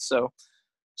 Smith. So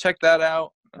check that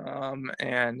out.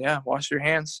 And yeah, wash your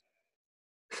hands.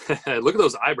 Look at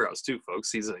those eyebrows too,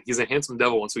 folks. He's a handsome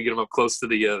devil once we get him up close to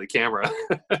the camera.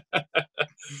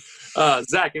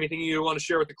 Zach, anything you want to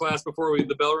share with the class before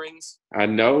the bell rings?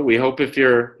 No, we hope if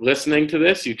you're listening to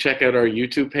this, you check out our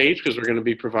YouTube page, because we're going to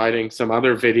be providing some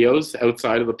other videos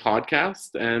outside of the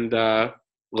podcast, and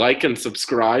like and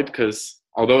subscribe, because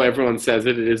although everyone says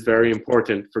it, it is very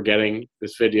important for getting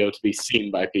this video to be seen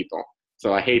by people.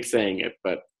 So I hate saying it,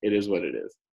 but it is what it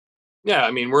is. Yeah,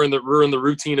 I mean, we're in the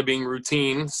routine of being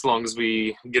routine, as long as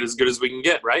we get as good as we can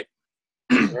get, right?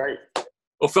 Right.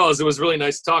 Well, fellas, it was really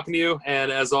nice talking to you.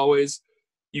 And as always,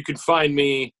 you can find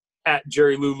me at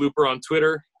Jerry Lou Looper on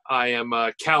Twitter. I am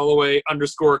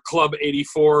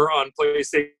Callaway_Club84 on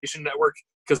PlayStation Network,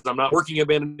 because I'm not working at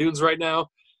Abandoned Dunes right now.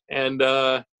 And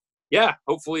yeah,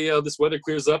 hopefully this weather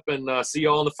clears up, and see you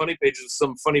all on the funny pages,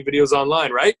 some funny videos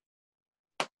online, right?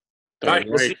 All right,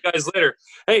 we'll see you guys later.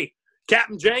 Hey,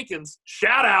 Captain Jenkins,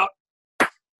 shout out.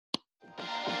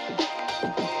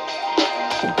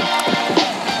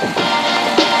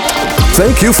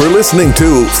 Thank you for listening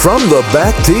to From the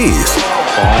Back Tees.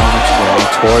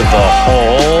 Toward the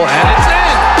hole, and it's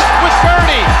in with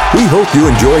birdie. We hope you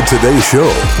enjoyed today's show.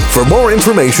 For more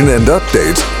information and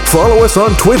updates, follow us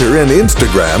on Twitter and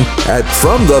Instagram at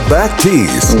From the Back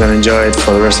Tees. I'm going to enjoy it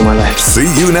for the rest of my life.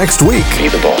 See you next week. Be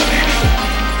the ball, man.